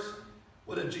cares?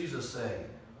 What did Jesus say?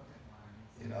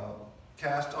 You know,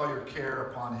 cast all your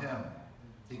care upon him.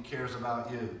 He cares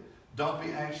about you. Don't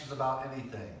be anxious about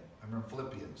anything. I'm in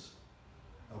Philippians.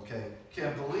 Okay.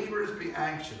 Can believers be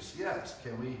anxious? Yes.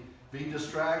 Can we be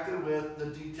distracted with the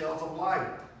details of life,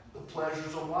 the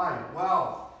pleasures of life,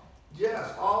 wealth,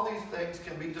 Yes, all these things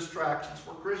can be distractions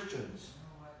for Christians.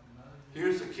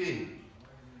 Here's the key.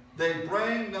 They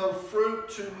bring no fruit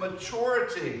to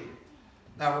maturity.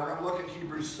 Now we're going to look at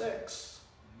Hebrews 6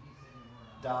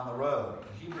 down the road.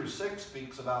 Hebrews 6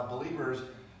 speaks about believers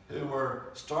who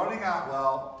were starting out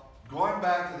well, going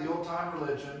back to the old-time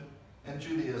religion and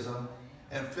Judaism,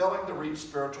 and failing to reach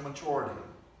spiritual maturity,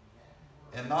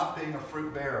 and not being a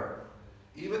fruit bearer.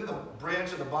 Even the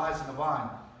branch that abides in the vine.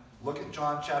 Look at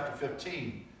John chapter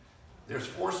 15. There's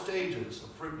 4 stages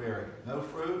of fruit bearing. No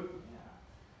fruit,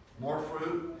 more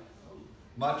fruit,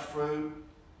 much fruit,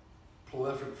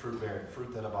 prolific fruit bearing,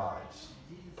 fruit that abides.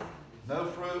 No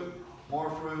fruit,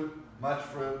 more fruit, much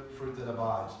fruit, fruit that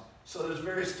abides. So there's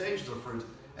various stages of fruit,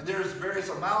 and there's various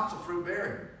amounts of fruit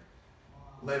bearing.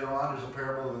 Later on, there's a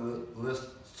parable that lists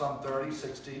some 30,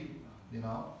 60,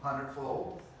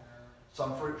 100-fold.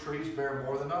 Some fruit trees bear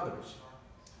more than others.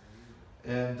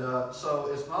 And so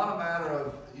it's not a matter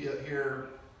of here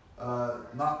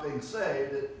not being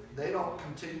saved. They don't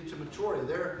continue to maturity.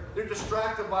 They're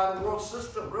distracted by the world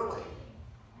system, really.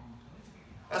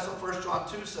 That's what 1 John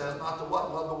 2 says, not to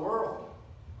what? Love the world.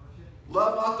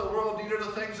 Love not the world, neither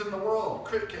the things in the world.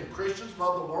 Can Christians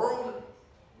love the world?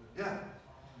 Yeah.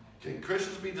 Can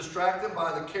Christians be distracted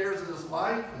by the cares of this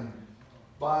life and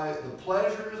by the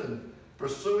pleasures and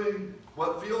pursuing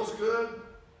what feels good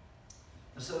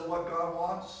instead of what God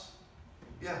wants?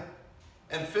 Yeah.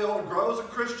 And fail to grow as a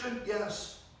Christian?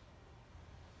 Yes.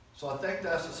 So I think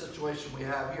that's the situation we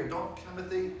have here.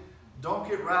 Timothy, don't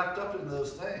get wrapped up in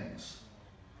those things.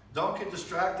 Don't get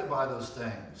distracted by those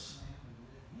things.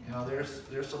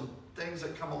 There's some things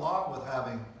that come along with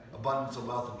having abundance of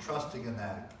wealth and trusting in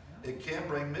that. It can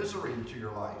bring misery into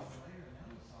your life.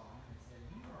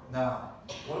 Now,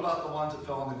 what about the ones that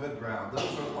fell on the good ground?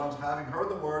 Those are the ones having heard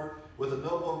the word with a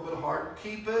noble and good heart,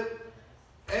 keep it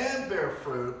and bear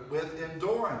fruit with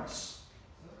endurance.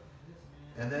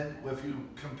 And then if you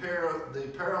compare the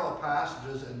parallel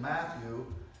passages in Matthew,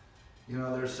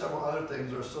 there's several other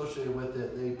things that are associated with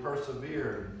it. They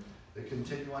persevere, they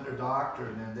continue under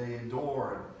doctrine, and they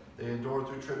endure. They endure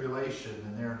through tribulation,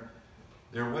 and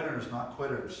they're winners, not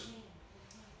quitters.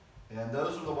 And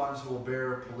those are the ones who will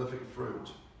bear prolific fruit.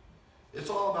 It's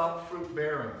all about fruit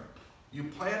bearing. You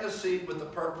plant a seed with the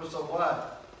purpose of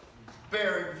what?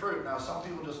 Bearing fruit. Now, some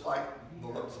people just like the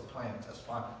looks of plants. That's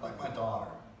fine. Like my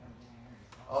daughter.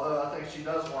 Although I think she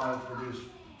does want to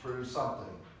produce something,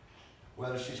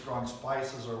 whether she's growing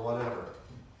spices or whatever.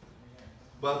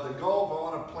 But the goal, if I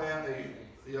want to plant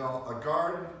a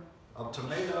garden of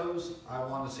tomatoes, I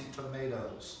want to see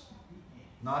tomatoes,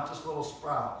 not just little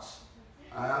sprouts.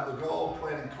 I have the goal of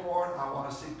planting corn, I want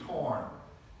to see corn.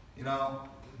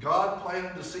 God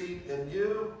planted the seed in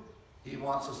you, He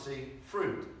wants to see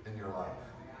fruit in your life.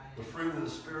 The fruit of the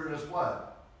Spirit is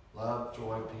what? Love,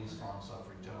 joy, peace,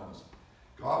 long-suffering, gentleness.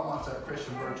 God wants that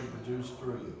Christian virtue produced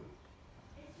through you.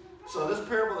 So this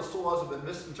parable of the soils have been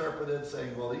misinterpreted,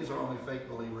 saying, well, these are only fake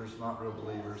believers, not real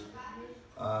believers.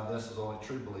 This is only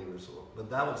true believers. But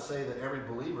that would say that every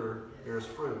believer bears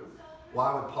fruit.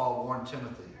 Why would Paul warn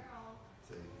Timothy?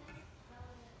 See?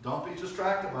 Don't be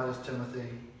distracted by this, Timothy.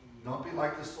 Don't be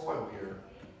like the soil here.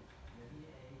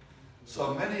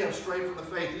 So many have strayed from the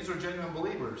faith. These are genuine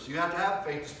believers. You have to have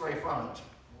faith to stray from it.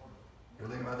 You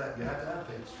ever think about that? You have to have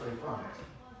faith to stray from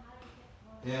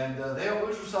it. And they don't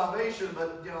lose their salvation,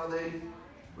 but they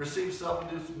receive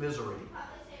self-induced misery,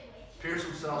 pierce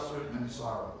themselves through many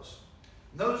sorrows.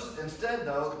 Notice instead,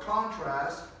 though, the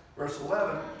contrast, verse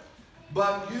 11.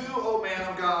 But you, O man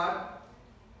of God,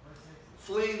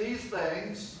 flee these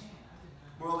things,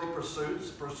 worldly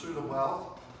pursuits, pursuit of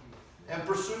wealth, and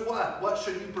pursue what? What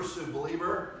should you pursue,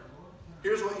 believer?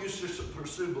 Here's what you should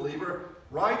pursue, believer: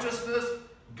 righteousness,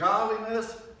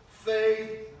 godliness,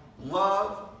 faith,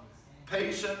 love,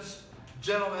 patience,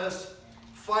 gentleness.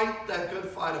 Fight that good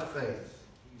fight of faith.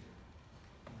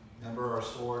 Remember our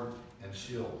sword and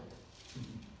shield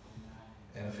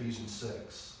in Ephesians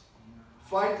 6.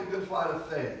 Fight the good fight of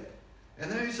faith.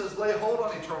 And then he says, lay hold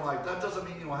on eternal life. That doesn't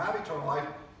mean you don't have eternal life.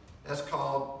 That's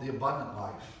called the abundant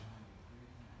life.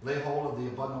 Lay hold of the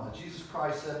abundant life. Jesus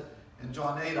Christ said in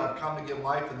John 8, I've come to give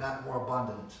life and that more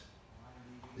abundant.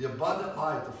 The abundant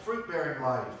life, the fruit-bearing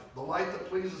life, the life that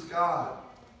pleases God.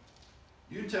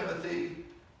 You, Timothy,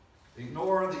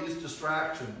 ignore these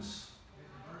distractions.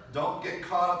 Don't get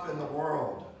caught up in the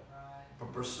world,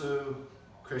 but pursue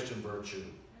Christian virtue.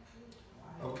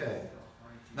 Okay.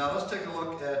 Now let's take a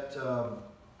look at the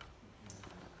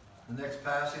next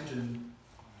passage in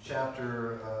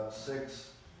chapter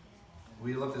 6.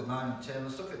 We looked at 9 and 10.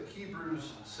 Let's look at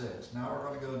Hebrews 6. Now we're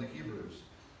going to go into Hebrews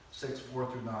 6,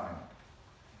 4 through 9.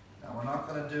 Now, we're not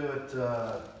going to do it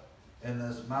in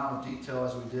this amount of detail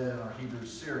as we did in our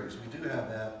Hebrews series. We do have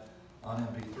that on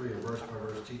MP3, a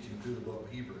verse-by-verse teaching through the book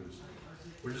of Hebrews.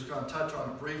 We're just going to touch on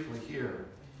it briefly here.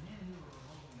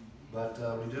 But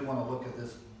we do want to look at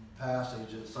this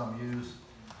passage that some use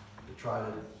to try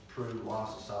to prove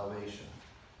loss of salvation.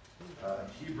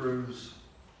 Hebrews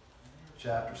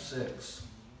chapter 6.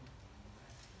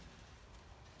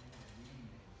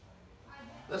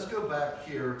 Let's go back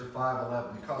here to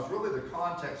 5:11, because really the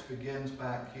context begins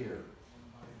back here.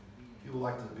 People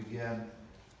like to begin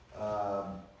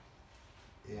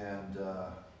in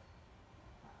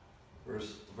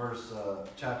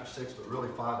chapter 6, but really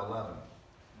 5:11.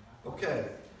 Okay,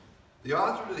 the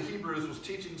author of the Hebrews was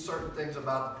teaching certain things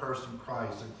about the person of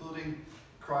Christ, including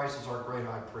Christ as our great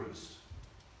high priest.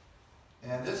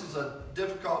 And this is a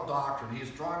difficult doctrine. He's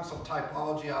drawing some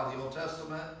typology out of the Old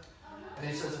Testament. And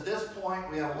he says, at this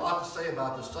point, we have a lot to say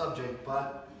about the subject,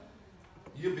 but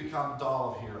you become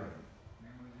dull of hearing.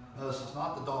 Notice it's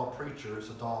not the dull preacher, it's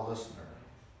a dull listener.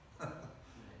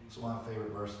 It's one of my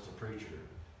favorite verses of preacher.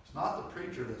 It's not the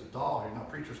preacher that's dull here. Now,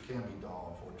 preachers can be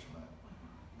dull, unfortunately.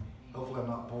 Hopefully I'm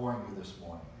not boring you this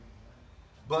morning.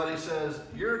 But he says,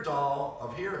 you're dull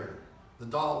of hearing, the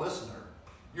dull listener.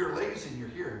 You're lazy in your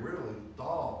hearing. Really,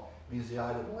 dull means the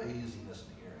idea of laziness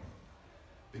in hearing.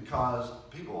 Because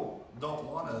people don't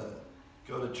want to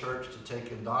go to church to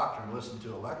take in doctrine and listen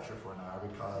to a lecture for an hour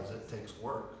because it takes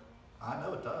work. I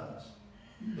know it does.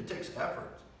 It takes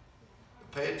effort.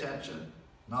 Pay attention,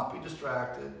 not be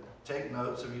distracted, take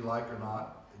notes if you like or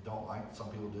not. Don't like, some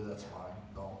people do, that's fine,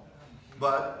 don't.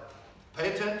 But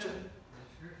pay attention.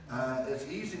 It's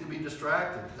easy to be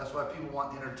distracted. That's why people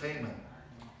want entertainment.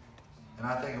 And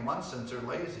I think in one sense they're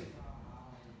lazy.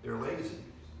 They're lazy.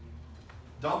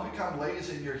 Don't become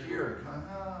lazy in your hearing. Oh,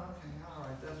 okay, all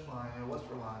right, that's fine. What's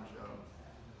for lunch?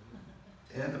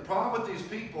 And the problem with these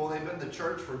people, they've been in the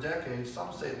church for decades.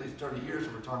 Some say at least 30 years,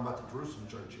 if we're talking about the Jerusalem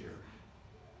church here.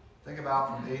 Think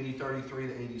about from AD 33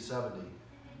 to AD 70.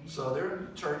 So they're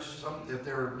in church, if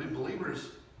they're new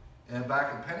believers, and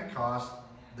back in Pentecost,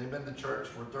 they've been in the church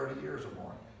for 30 years or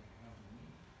more.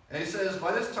 And he says,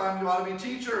 by this time you ought to be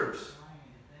teachers.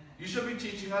 You should be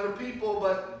teaching other people,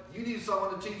 but you need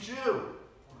someone to teach you.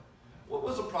 What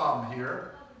was the problem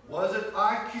here? Was it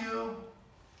IQ?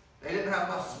 They didn't have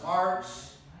enough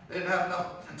smarts. They didn't have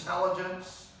enough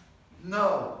intelligence.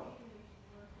 No.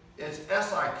 It's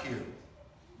SIQ.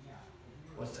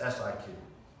 What's SIQ?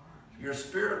 Your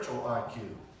spiritual IQ.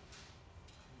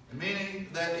 Meaning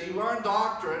that you learn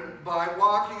doctrine by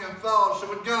walking in fellowship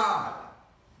with God.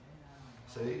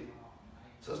 See?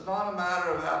 So it's not a matter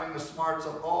of having the smarts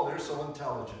of, oh, they're so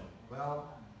intelligent. Well,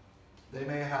 they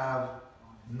may have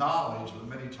knowledge, but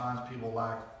many times people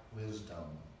lack wisdom.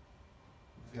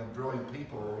 You have brilliant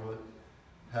people who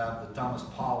have the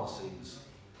dumbest policies,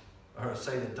 or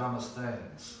say the dumbest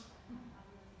things.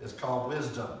 It's called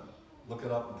wisdom. Look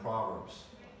it up in Proverbs.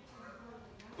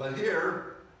 But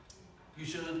here, you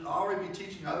should already be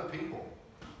teaching other people.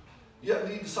 You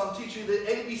need some teaching the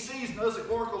ABCs. Notice the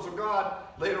oracles of God.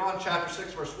 Later on, chapter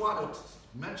 6, verse 1, it's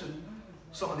mentioned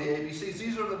some of the ABCs.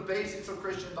 These are the basics of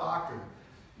Christian doctrine.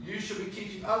 You should be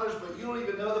teaching others, but you don't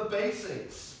even know the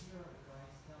basics.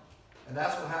 And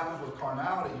that's what happens with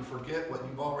carnality. You forget what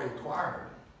you've already acquired.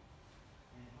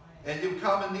 And you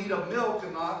come and need a milk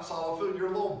and not solid food. You're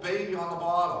a little baby on the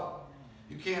bottle.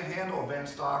 You can't handle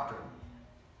advanced doctrine.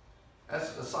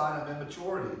 That's a sign of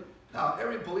immaturity. Now,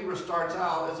 every believer starts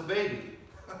out as a baby.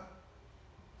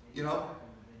 You know,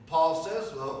 Paul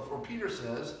says, well, or Peter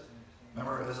says,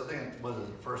 remember, as I think it was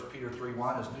 1 Peter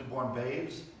 3:1, as newborn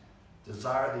babes,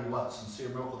 desire the what? Sincere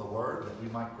milk of the word, that we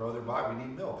might grow thereby. We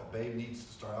need milk. A babe needs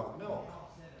to start out with milk.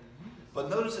 But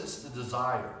notice it's the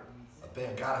desire. A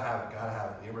babe, gotta have it, gotta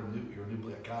have it. You're a new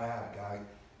believer, gotta have it, guy.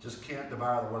 Just can't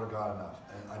devour the word of God enough.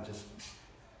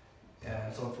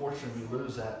 And so unfortunately we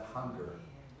lose that hunger.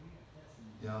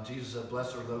 You know, Jesus said,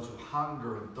 blessed are those who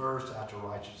hunger and thirst after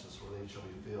righteousness, for they shall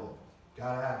be filled.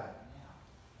 Gotta have it.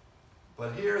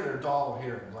 But here they're dull of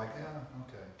hearing. Like, yeah,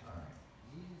 okay, all right.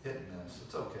 Hitting this,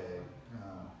 it's okay.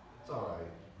 It's all right.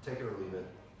 Take it or leave it.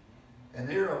 And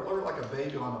they're like a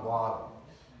baby on the bottom.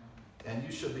 And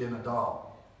you should be an adult.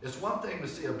 It's one thing to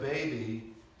see a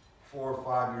baby 4 or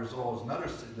 5 years old. It's another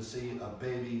thing to see a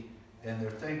baby and they're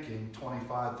thinking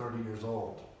 25, 30 years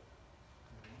old.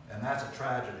 And that's a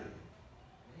tragedy.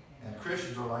 And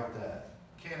Christians are like that.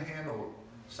 Can't handle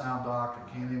sound doctrine,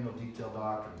 can't handle detailed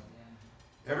doctrine.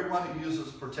 Everyone who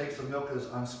partakes of milk is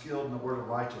unskilled in the word of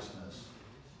righteousness.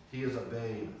 He is a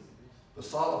babe. But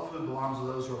solid food belongs to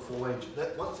those who are full age.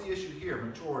 What's the issue here?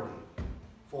 Maturity.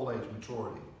 Full age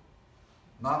maturity.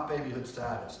 Not babyhood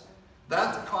status.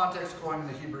 That's the context going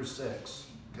into Hebrews 6,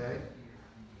 okay?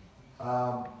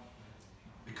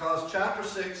 Because chapter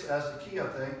 6 as the key, I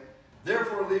think,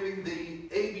 therefore leaving the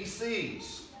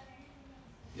ABCs.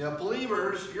 You know,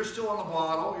 believers, you're still on the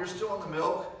bottle, you're still on the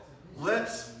milk.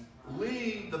 Let's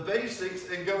leave the basics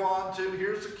and go on to,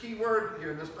 here's the key word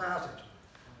here in this passage,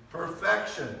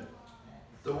 perfection.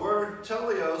 The word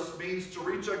teleos means to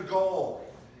reach a goal,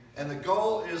 and the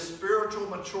goal is spiritual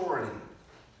maturity.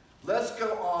 Let's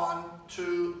go on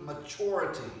to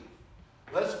maturity.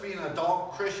 Let's be an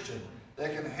adult Christian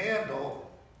that can handle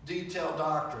detailed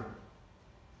doctrine.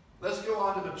 Let's go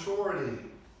on to maturity.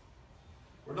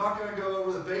 We're not going to go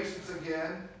over the basics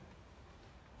again.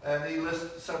 And he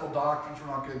lists several doctrines. We're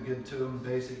not going to get into them.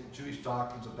 Basic Jewish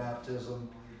doctrines of baptism,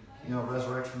 you know,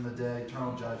 resurrection from the dead,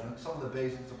 eternal judgment, some of the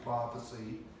basics of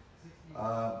prophecy.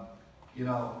 You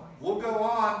know, we'll go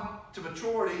on to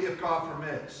maturity if God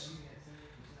permits.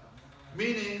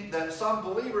 Meaning that some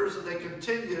believers, that they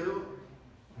continue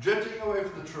drifting away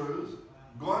from the truth,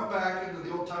 going back into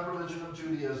the old-time religion of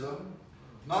Judaism,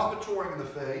 not maturing in the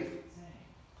faith.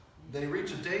 They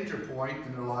reach a danger point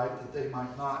in their life that they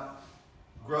might not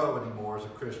grow anymore as a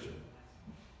Christian.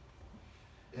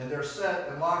 And they're set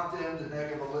and locked into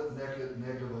negative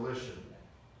volition.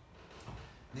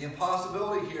 The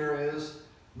impossibility here is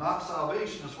not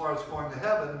salvation as far as going to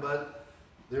heaven, but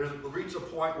there's reached a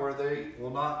point where they will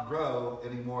not grow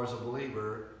anymore as a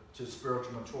believer to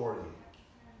spiritual maturity.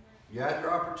 You had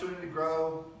your opportunity to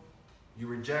grow, you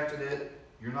rejected it,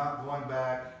 you're not going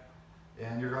back,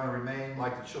 and you're going to remain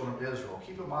like the children of Israel.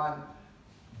 Keep in mind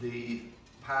the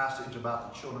passage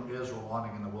about the children of Israel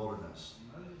wandering in the wilderness.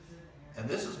 And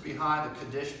this is behind the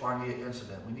Kadesh Barnea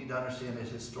incident. We need to understand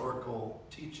his historical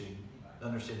teaching to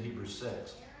understand Hebrews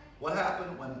 6. What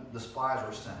happened when the spies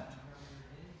were sent?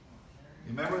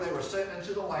 Remember, they were sent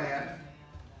into the land.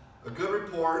 A good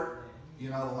report. You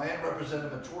know, the land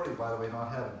represented maturity, by the way,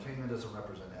 not heaven. Canaan doesn't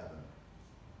represent heaven.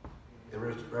 It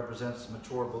represents a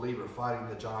mature believer fighting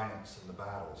the giants in the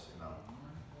battles, you know.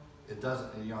 It doesn't,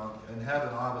 you know, in heaven,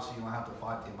 obviously, you don't have to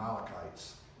fight the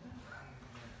Amalekites.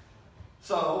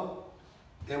 So,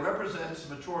 it represents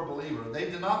a mature believer. They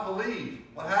did not believe.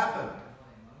 What happened?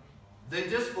 They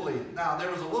disbelieved. Now,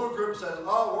 there was a little group that says,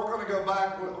 oh, we're going to go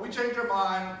back. We changed our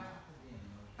mind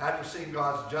after seeing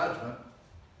God's judgment.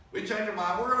 We changed our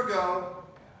mind. We're going to go.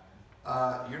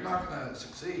 You're not going to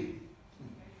succeed.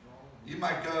 You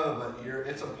might go, but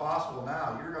it's impossible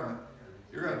now.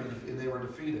 You're going to be defeated. They were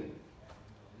defeated.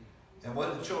 And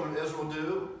what did the children of Israel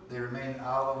do? They remained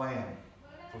out of the land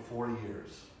for 40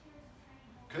 years.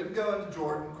 Couldn't go into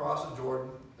Jordan, cross the Jordan,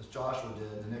 as Joshua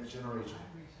did, the next generation.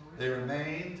 They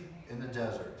remained in the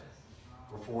desert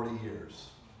for 40 years.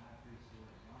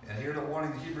 And here the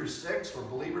warning in Hebrews 6, where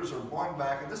believers are going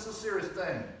back, and this is a serious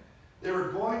thing. They were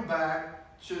going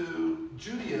back to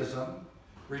Judaism,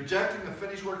 rejecting the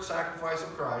finished work sacrifice of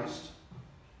Christ,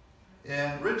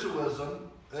 and ritualism,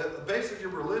 basically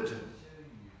religion.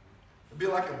 It'd be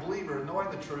like a believer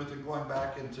knowing the truth and going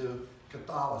back into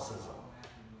Catholicism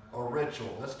or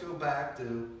ritual. Let's go back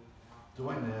to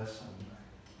doing this, and,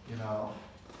 you know,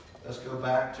 let's go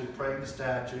back to praying the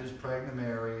statues, praying to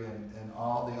Mary, and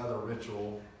all the other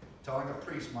ritual, telling a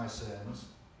priest my sins,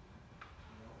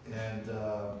 and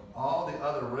all the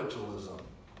other ritualism,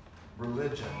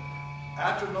 religion.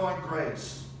 After knowing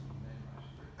grace.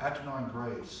 After knowing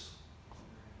grace.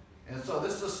 And so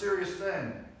this is a serious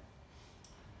thing.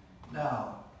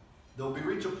 Now, they'll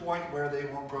reach a point where they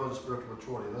won't grow in spiritual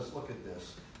maturity. Let's look at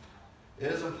this.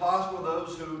 It is impossible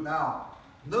those who, now,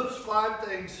 notice 5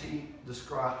 things he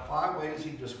describes, 5 ways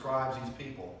he describes these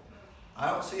people. I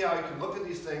don't see how he can look at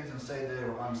these things and say they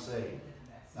were unsaved.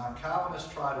 Now,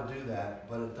 Calvinists try to do that,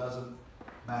 but it doesn't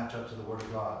match up to the Word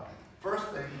of God. First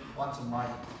thing, once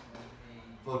enlightened.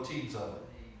 Photizo.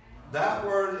 That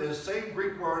word is, same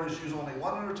Greek word is used only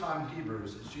 100 times in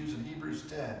Hebrews. It's used in Hebrews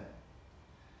 10.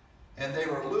 And they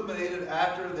were illuminated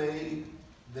after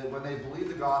when they believed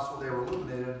the gospel, they were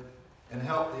illuminated and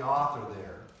helped the author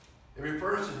there. It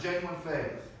refers to genuine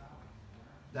faith.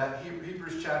 That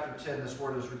Hebrews chapter 10, this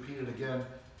word is repeated again.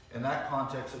 In that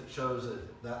context, it shows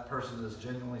that that person is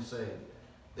genuinely saved.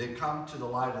 They've come to the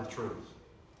light of the truth.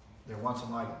 They're once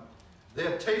enlightened. They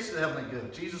have tasted heavenly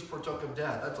good. Jesus partook of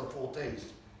death. That's a full taste.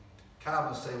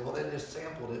 Calvinists say, well, they just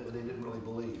sampled it, but they didn't really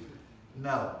believe.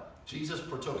 No. Jesus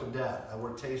partook of death. That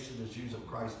word tasted is used of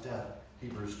Christ's death.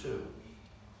 Hebrews 2.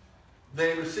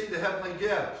 They received a heavenly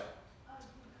gift.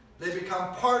 They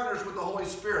become partners with the Holy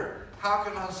Spirit. How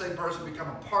can an unsaved person become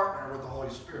a partner with the Holy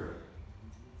Spirit?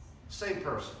 Saved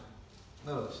person.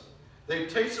 Notice. They've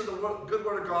tasted the good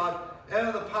word of God and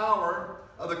of the power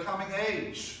of the coming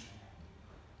age.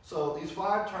 So these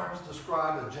 5 terms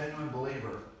describe a genuine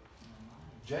believer.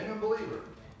 Genuine believer.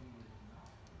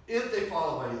 If they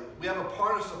fall away, we have a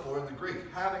participle in the Greek,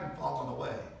 having fallen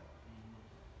away.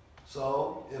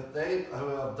 So if they who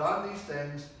have done these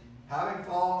things, having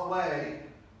fallen away,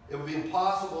 it would be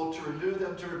impossible to renew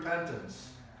them to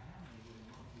repentance.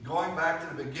 Going back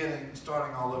to the beginning,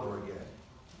 starting all over again.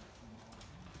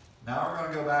 Now we're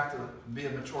going to go back to be a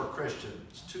mature Christian.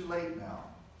 It's too late now.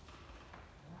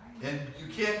 And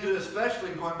you can't do it,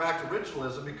 especially going back to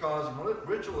ritualism, because in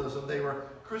ritualism they were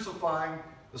crucifying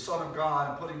the Son of God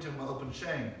and putting him in open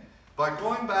shame. By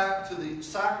going back to the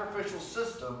sacrificial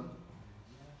system,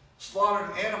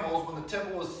 slaughtering animals when the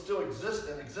temple was still in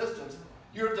existence,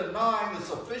 you're denying the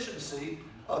sufficiency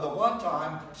of the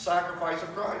one-time sacrifice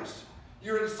of Christ.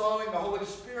 You're insulting the Holy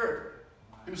Spirit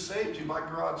who saved you by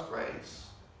God's grace.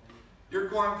 You're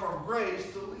going from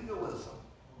grace to legalism.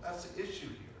 That's the issue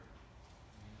here.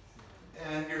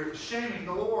 And you're shaming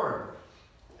the Lord.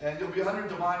 And you'll be under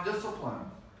divine discipline.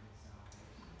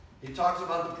 He talks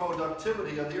about the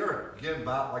productivity of the earth. Again,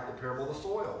 about like the parable of the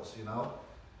soils, you know.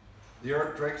 The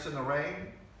earth drinks in the rain.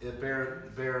 It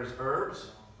bears herbs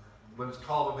when it's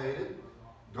cultivated.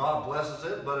 God blesses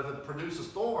it, but if it produces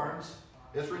thorns,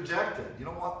 it's rejected. You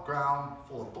don't want ground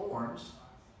full of thorns.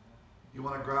 You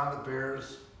want a ground that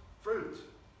bears fruit.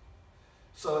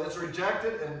 So it's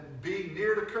rejected and being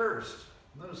near to cursed.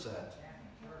 Notice that.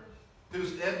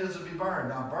 Whose end is to be burned.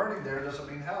 Now, burning there doesn't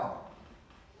mean hell.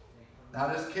 Now,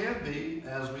 this can be,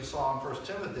 as we saw in 1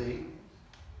 Timothy,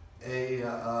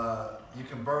 you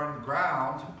can burn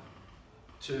ground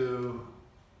to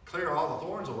clear all the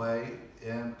thorns away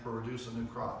and produce a new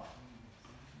crop.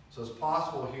 So it's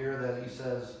possible here that he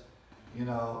says, you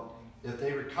know, if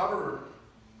they recover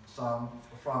some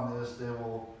from this, they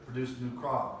will produce a new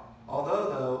crop. Although,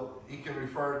 though, he can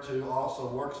refer to also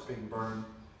works being burned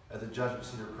at the judgment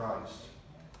seat of Christ.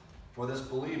 For this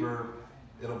believer,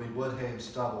 it'll be wood, hay, and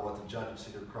stubble at the judgment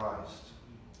seat of Christ.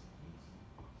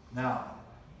 Now,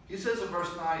 he says in verse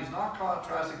 9, he's not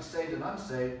contrasting saved and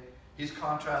unsaved. He's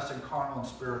contrasting carnal and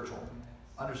spiritual.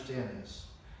 Understand this.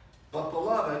 But,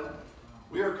 beloved,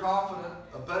 we are confident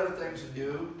of better things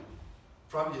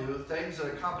from you, things that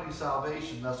accompany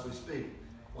salvation, thus we speak.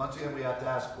 Once again, we have to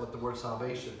ask what the word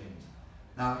salvation means.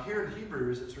 Now, here in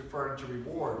Hebrews, it's referring to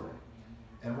reward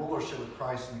and rulership with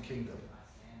Christ in the kingdom.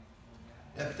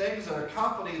 And things that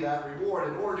accompany that reward.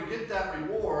 In order to get that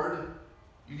reward,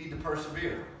 you need to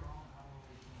persevere.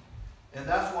 And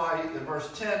that's why in verse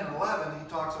 10 and 11, he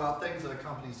talks about things that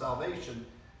accompany salvation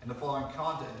in the following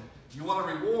content. You want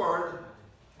a reward,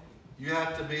 you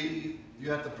have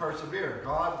to persevere.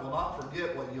 God will not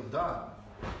forget what you've done.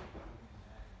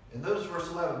 And notice verse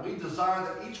 11, we desire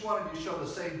that each one of you show the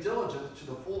same diligence to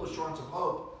the full assurance of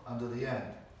hope unto the end.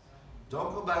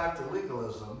 Don't go back to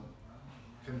legalism.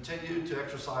 Continue to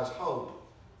exercise hope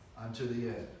unto the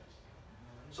end.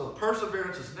 So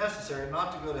perseverance is necessary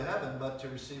not to go to heaven, but to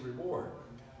receive reward.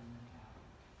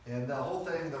 And the whole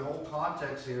thing, the whole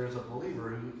context here is a believer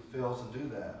who fails to do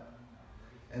that.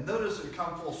 And notice it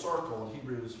come full circle in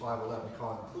Hebrews 5:11, we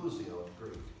call it inclusio in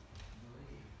Greek.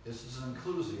 This is an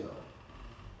inclusio.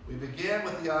 We began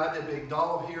with the idea of being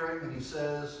dull of hearing, and he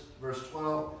says, verse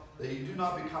 12, that you do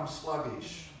not become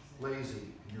sluggish, lazy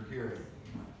in your hearing,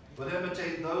 but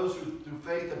imitate those who through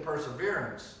faith and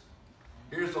perseverance,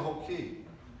 here's the whole key,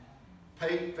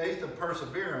 faith and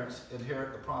perseverance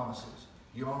inherit the promises.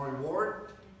 You want a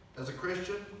reward as a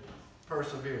Christian?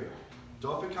 Persevere.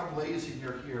 Don't become lazy in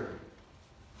your hearing.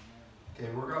 Okay,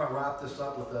 we're going to wrap this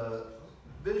up with a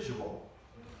visual.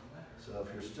 So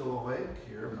if you're still awake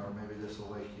here, or maybe this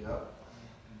will wake you up.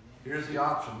 Here's the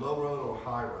option, low road or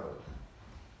high road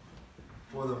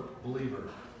for the believer.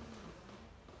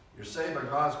 You're saved by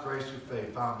God's grace through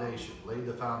faith. Foundation. Lay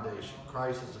the foundation.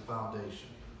 Christ is the foundation.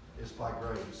 It's by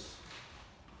grace.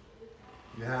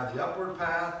 You have the upward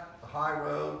path, the high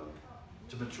road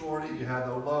to maturity. You have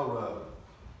the low road.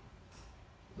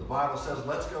 The Bible says,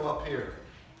 let's go up here.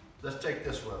 Let's take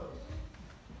this road.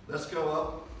 Let's go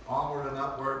up, onward and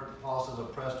upward. Paul says,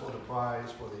 press toward the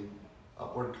prize for the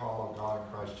upward call of God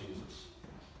in Christ Jesus.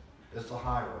 It's the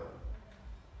high road.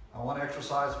 I want to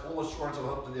exercise full assurance of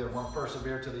hope to the end. I want to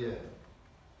persevere to the end.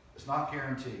 It's not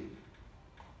guaranteed.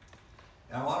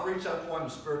 And I want to reach that point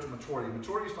of spiritual maturity.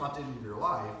 Maturity is not the end of your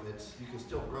life. You can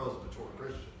still grow as a mature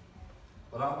Christian.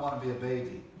 But I don't want to be a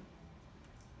baby.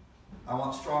 I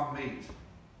want strong meat.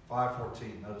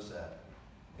 5:14, notice that.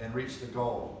 And reach the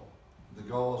goal. The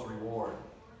goal is reward.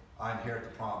 I inherit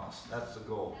the promise. That's the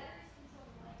goal.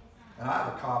 And I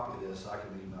have a copy of this. I can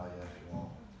email you if you want.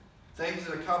 Things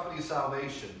that accompany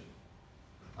salvation.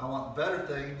 I want better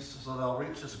things so that I'll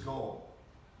reach this goal.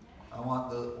 I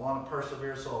want to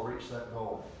persevere so I'll reach that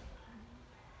goal.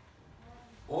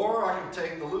 Or I can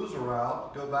take the loser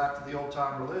route, go back to the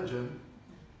old-time religion,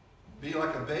 be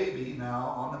like a baby now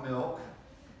on the milk,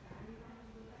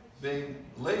 being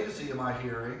lazy in my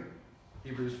hearing,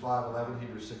 Hebrews 5:11,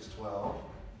 Hebrews 6:12,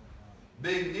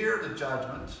 being near to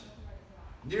judgment,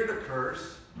 near to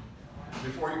curse,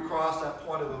 before you cross that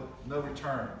point of no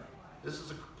return. This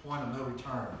is a point of no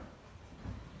return.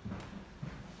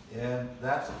 And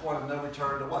that's the point of no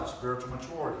return to what? Spiritual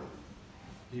maturity.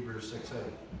 Hebrews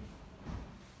 6:8.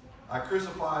 I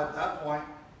crucified at that point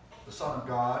the Son of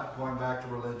God, going back to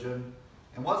religion.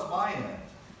 And what's my end?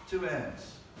 Two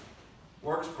ends.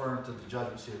 Works burned to the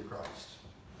judgment seat of Christ.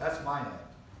 That's my end.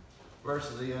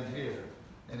 Versus the end here,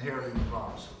 inheriting the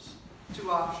promises.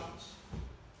 Two options.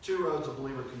 Two roads a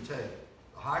believer can take.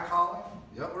 The high calling,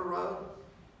 the upward road,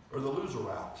 or the loser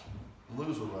route, the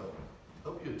loser road.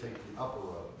 Hope you would take the upper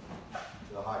road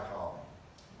to the high calling.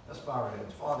 Let's bow our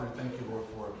heads. Father, thank you, Lord,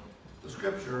 for the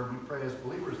scripture. We pray as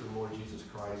believers in the Lord Jesus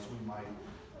Christ, we might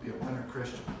be a winner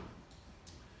Christian.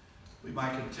 We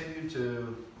might continue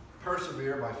to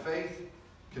persevere by faith,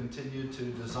 continue to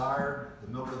desire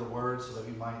the milk of the word so that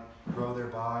we might grow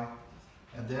thereby,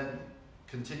 and then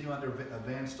continue under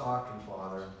advanced doctrine,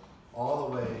 Father, all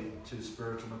the way to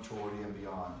spiritual maturity and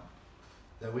beyond,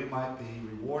 that we might be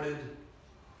rewarded.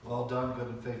 Well done, good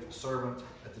and faithful servant,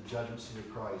 at the judgment seat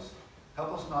of Christ.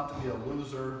 Help us not to be a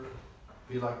loser,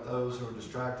 be like those who are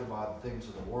distracted by the things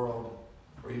of the world,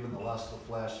 or even the lust of the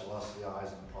flesh, the lust of the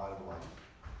eyes, and the pride of life.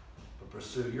 But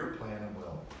pursue your plan and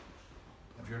will.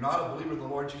 If you're not a believer in the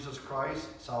Lord Jesus Christ,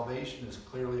 salvation is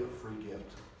clearly a free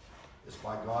gift. It's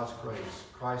by God's grace.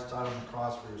 Christ died on the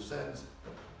cross for your sins.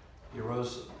 He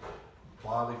rose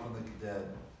bodily from the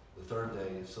dead the third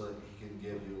day so that he can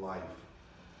give you life.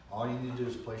 All you need to do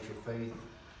is place your faith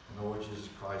in the Lord Jesus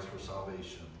Christ for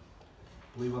salvation.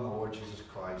 Believe on the Lord Jesus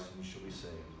Christ and you shall be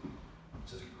saved.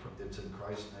 It's in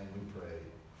Christ's name we pray.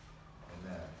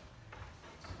 Amen.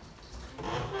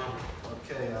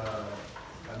 Okay,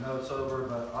 I know it's over,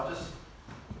 but I'll just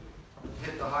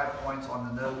hit the high points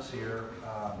on the notes here.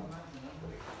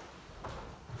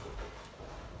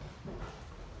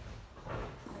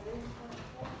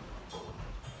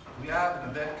 We have an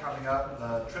event coming up,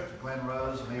 a trip to Glen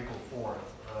Rose on April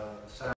 4th.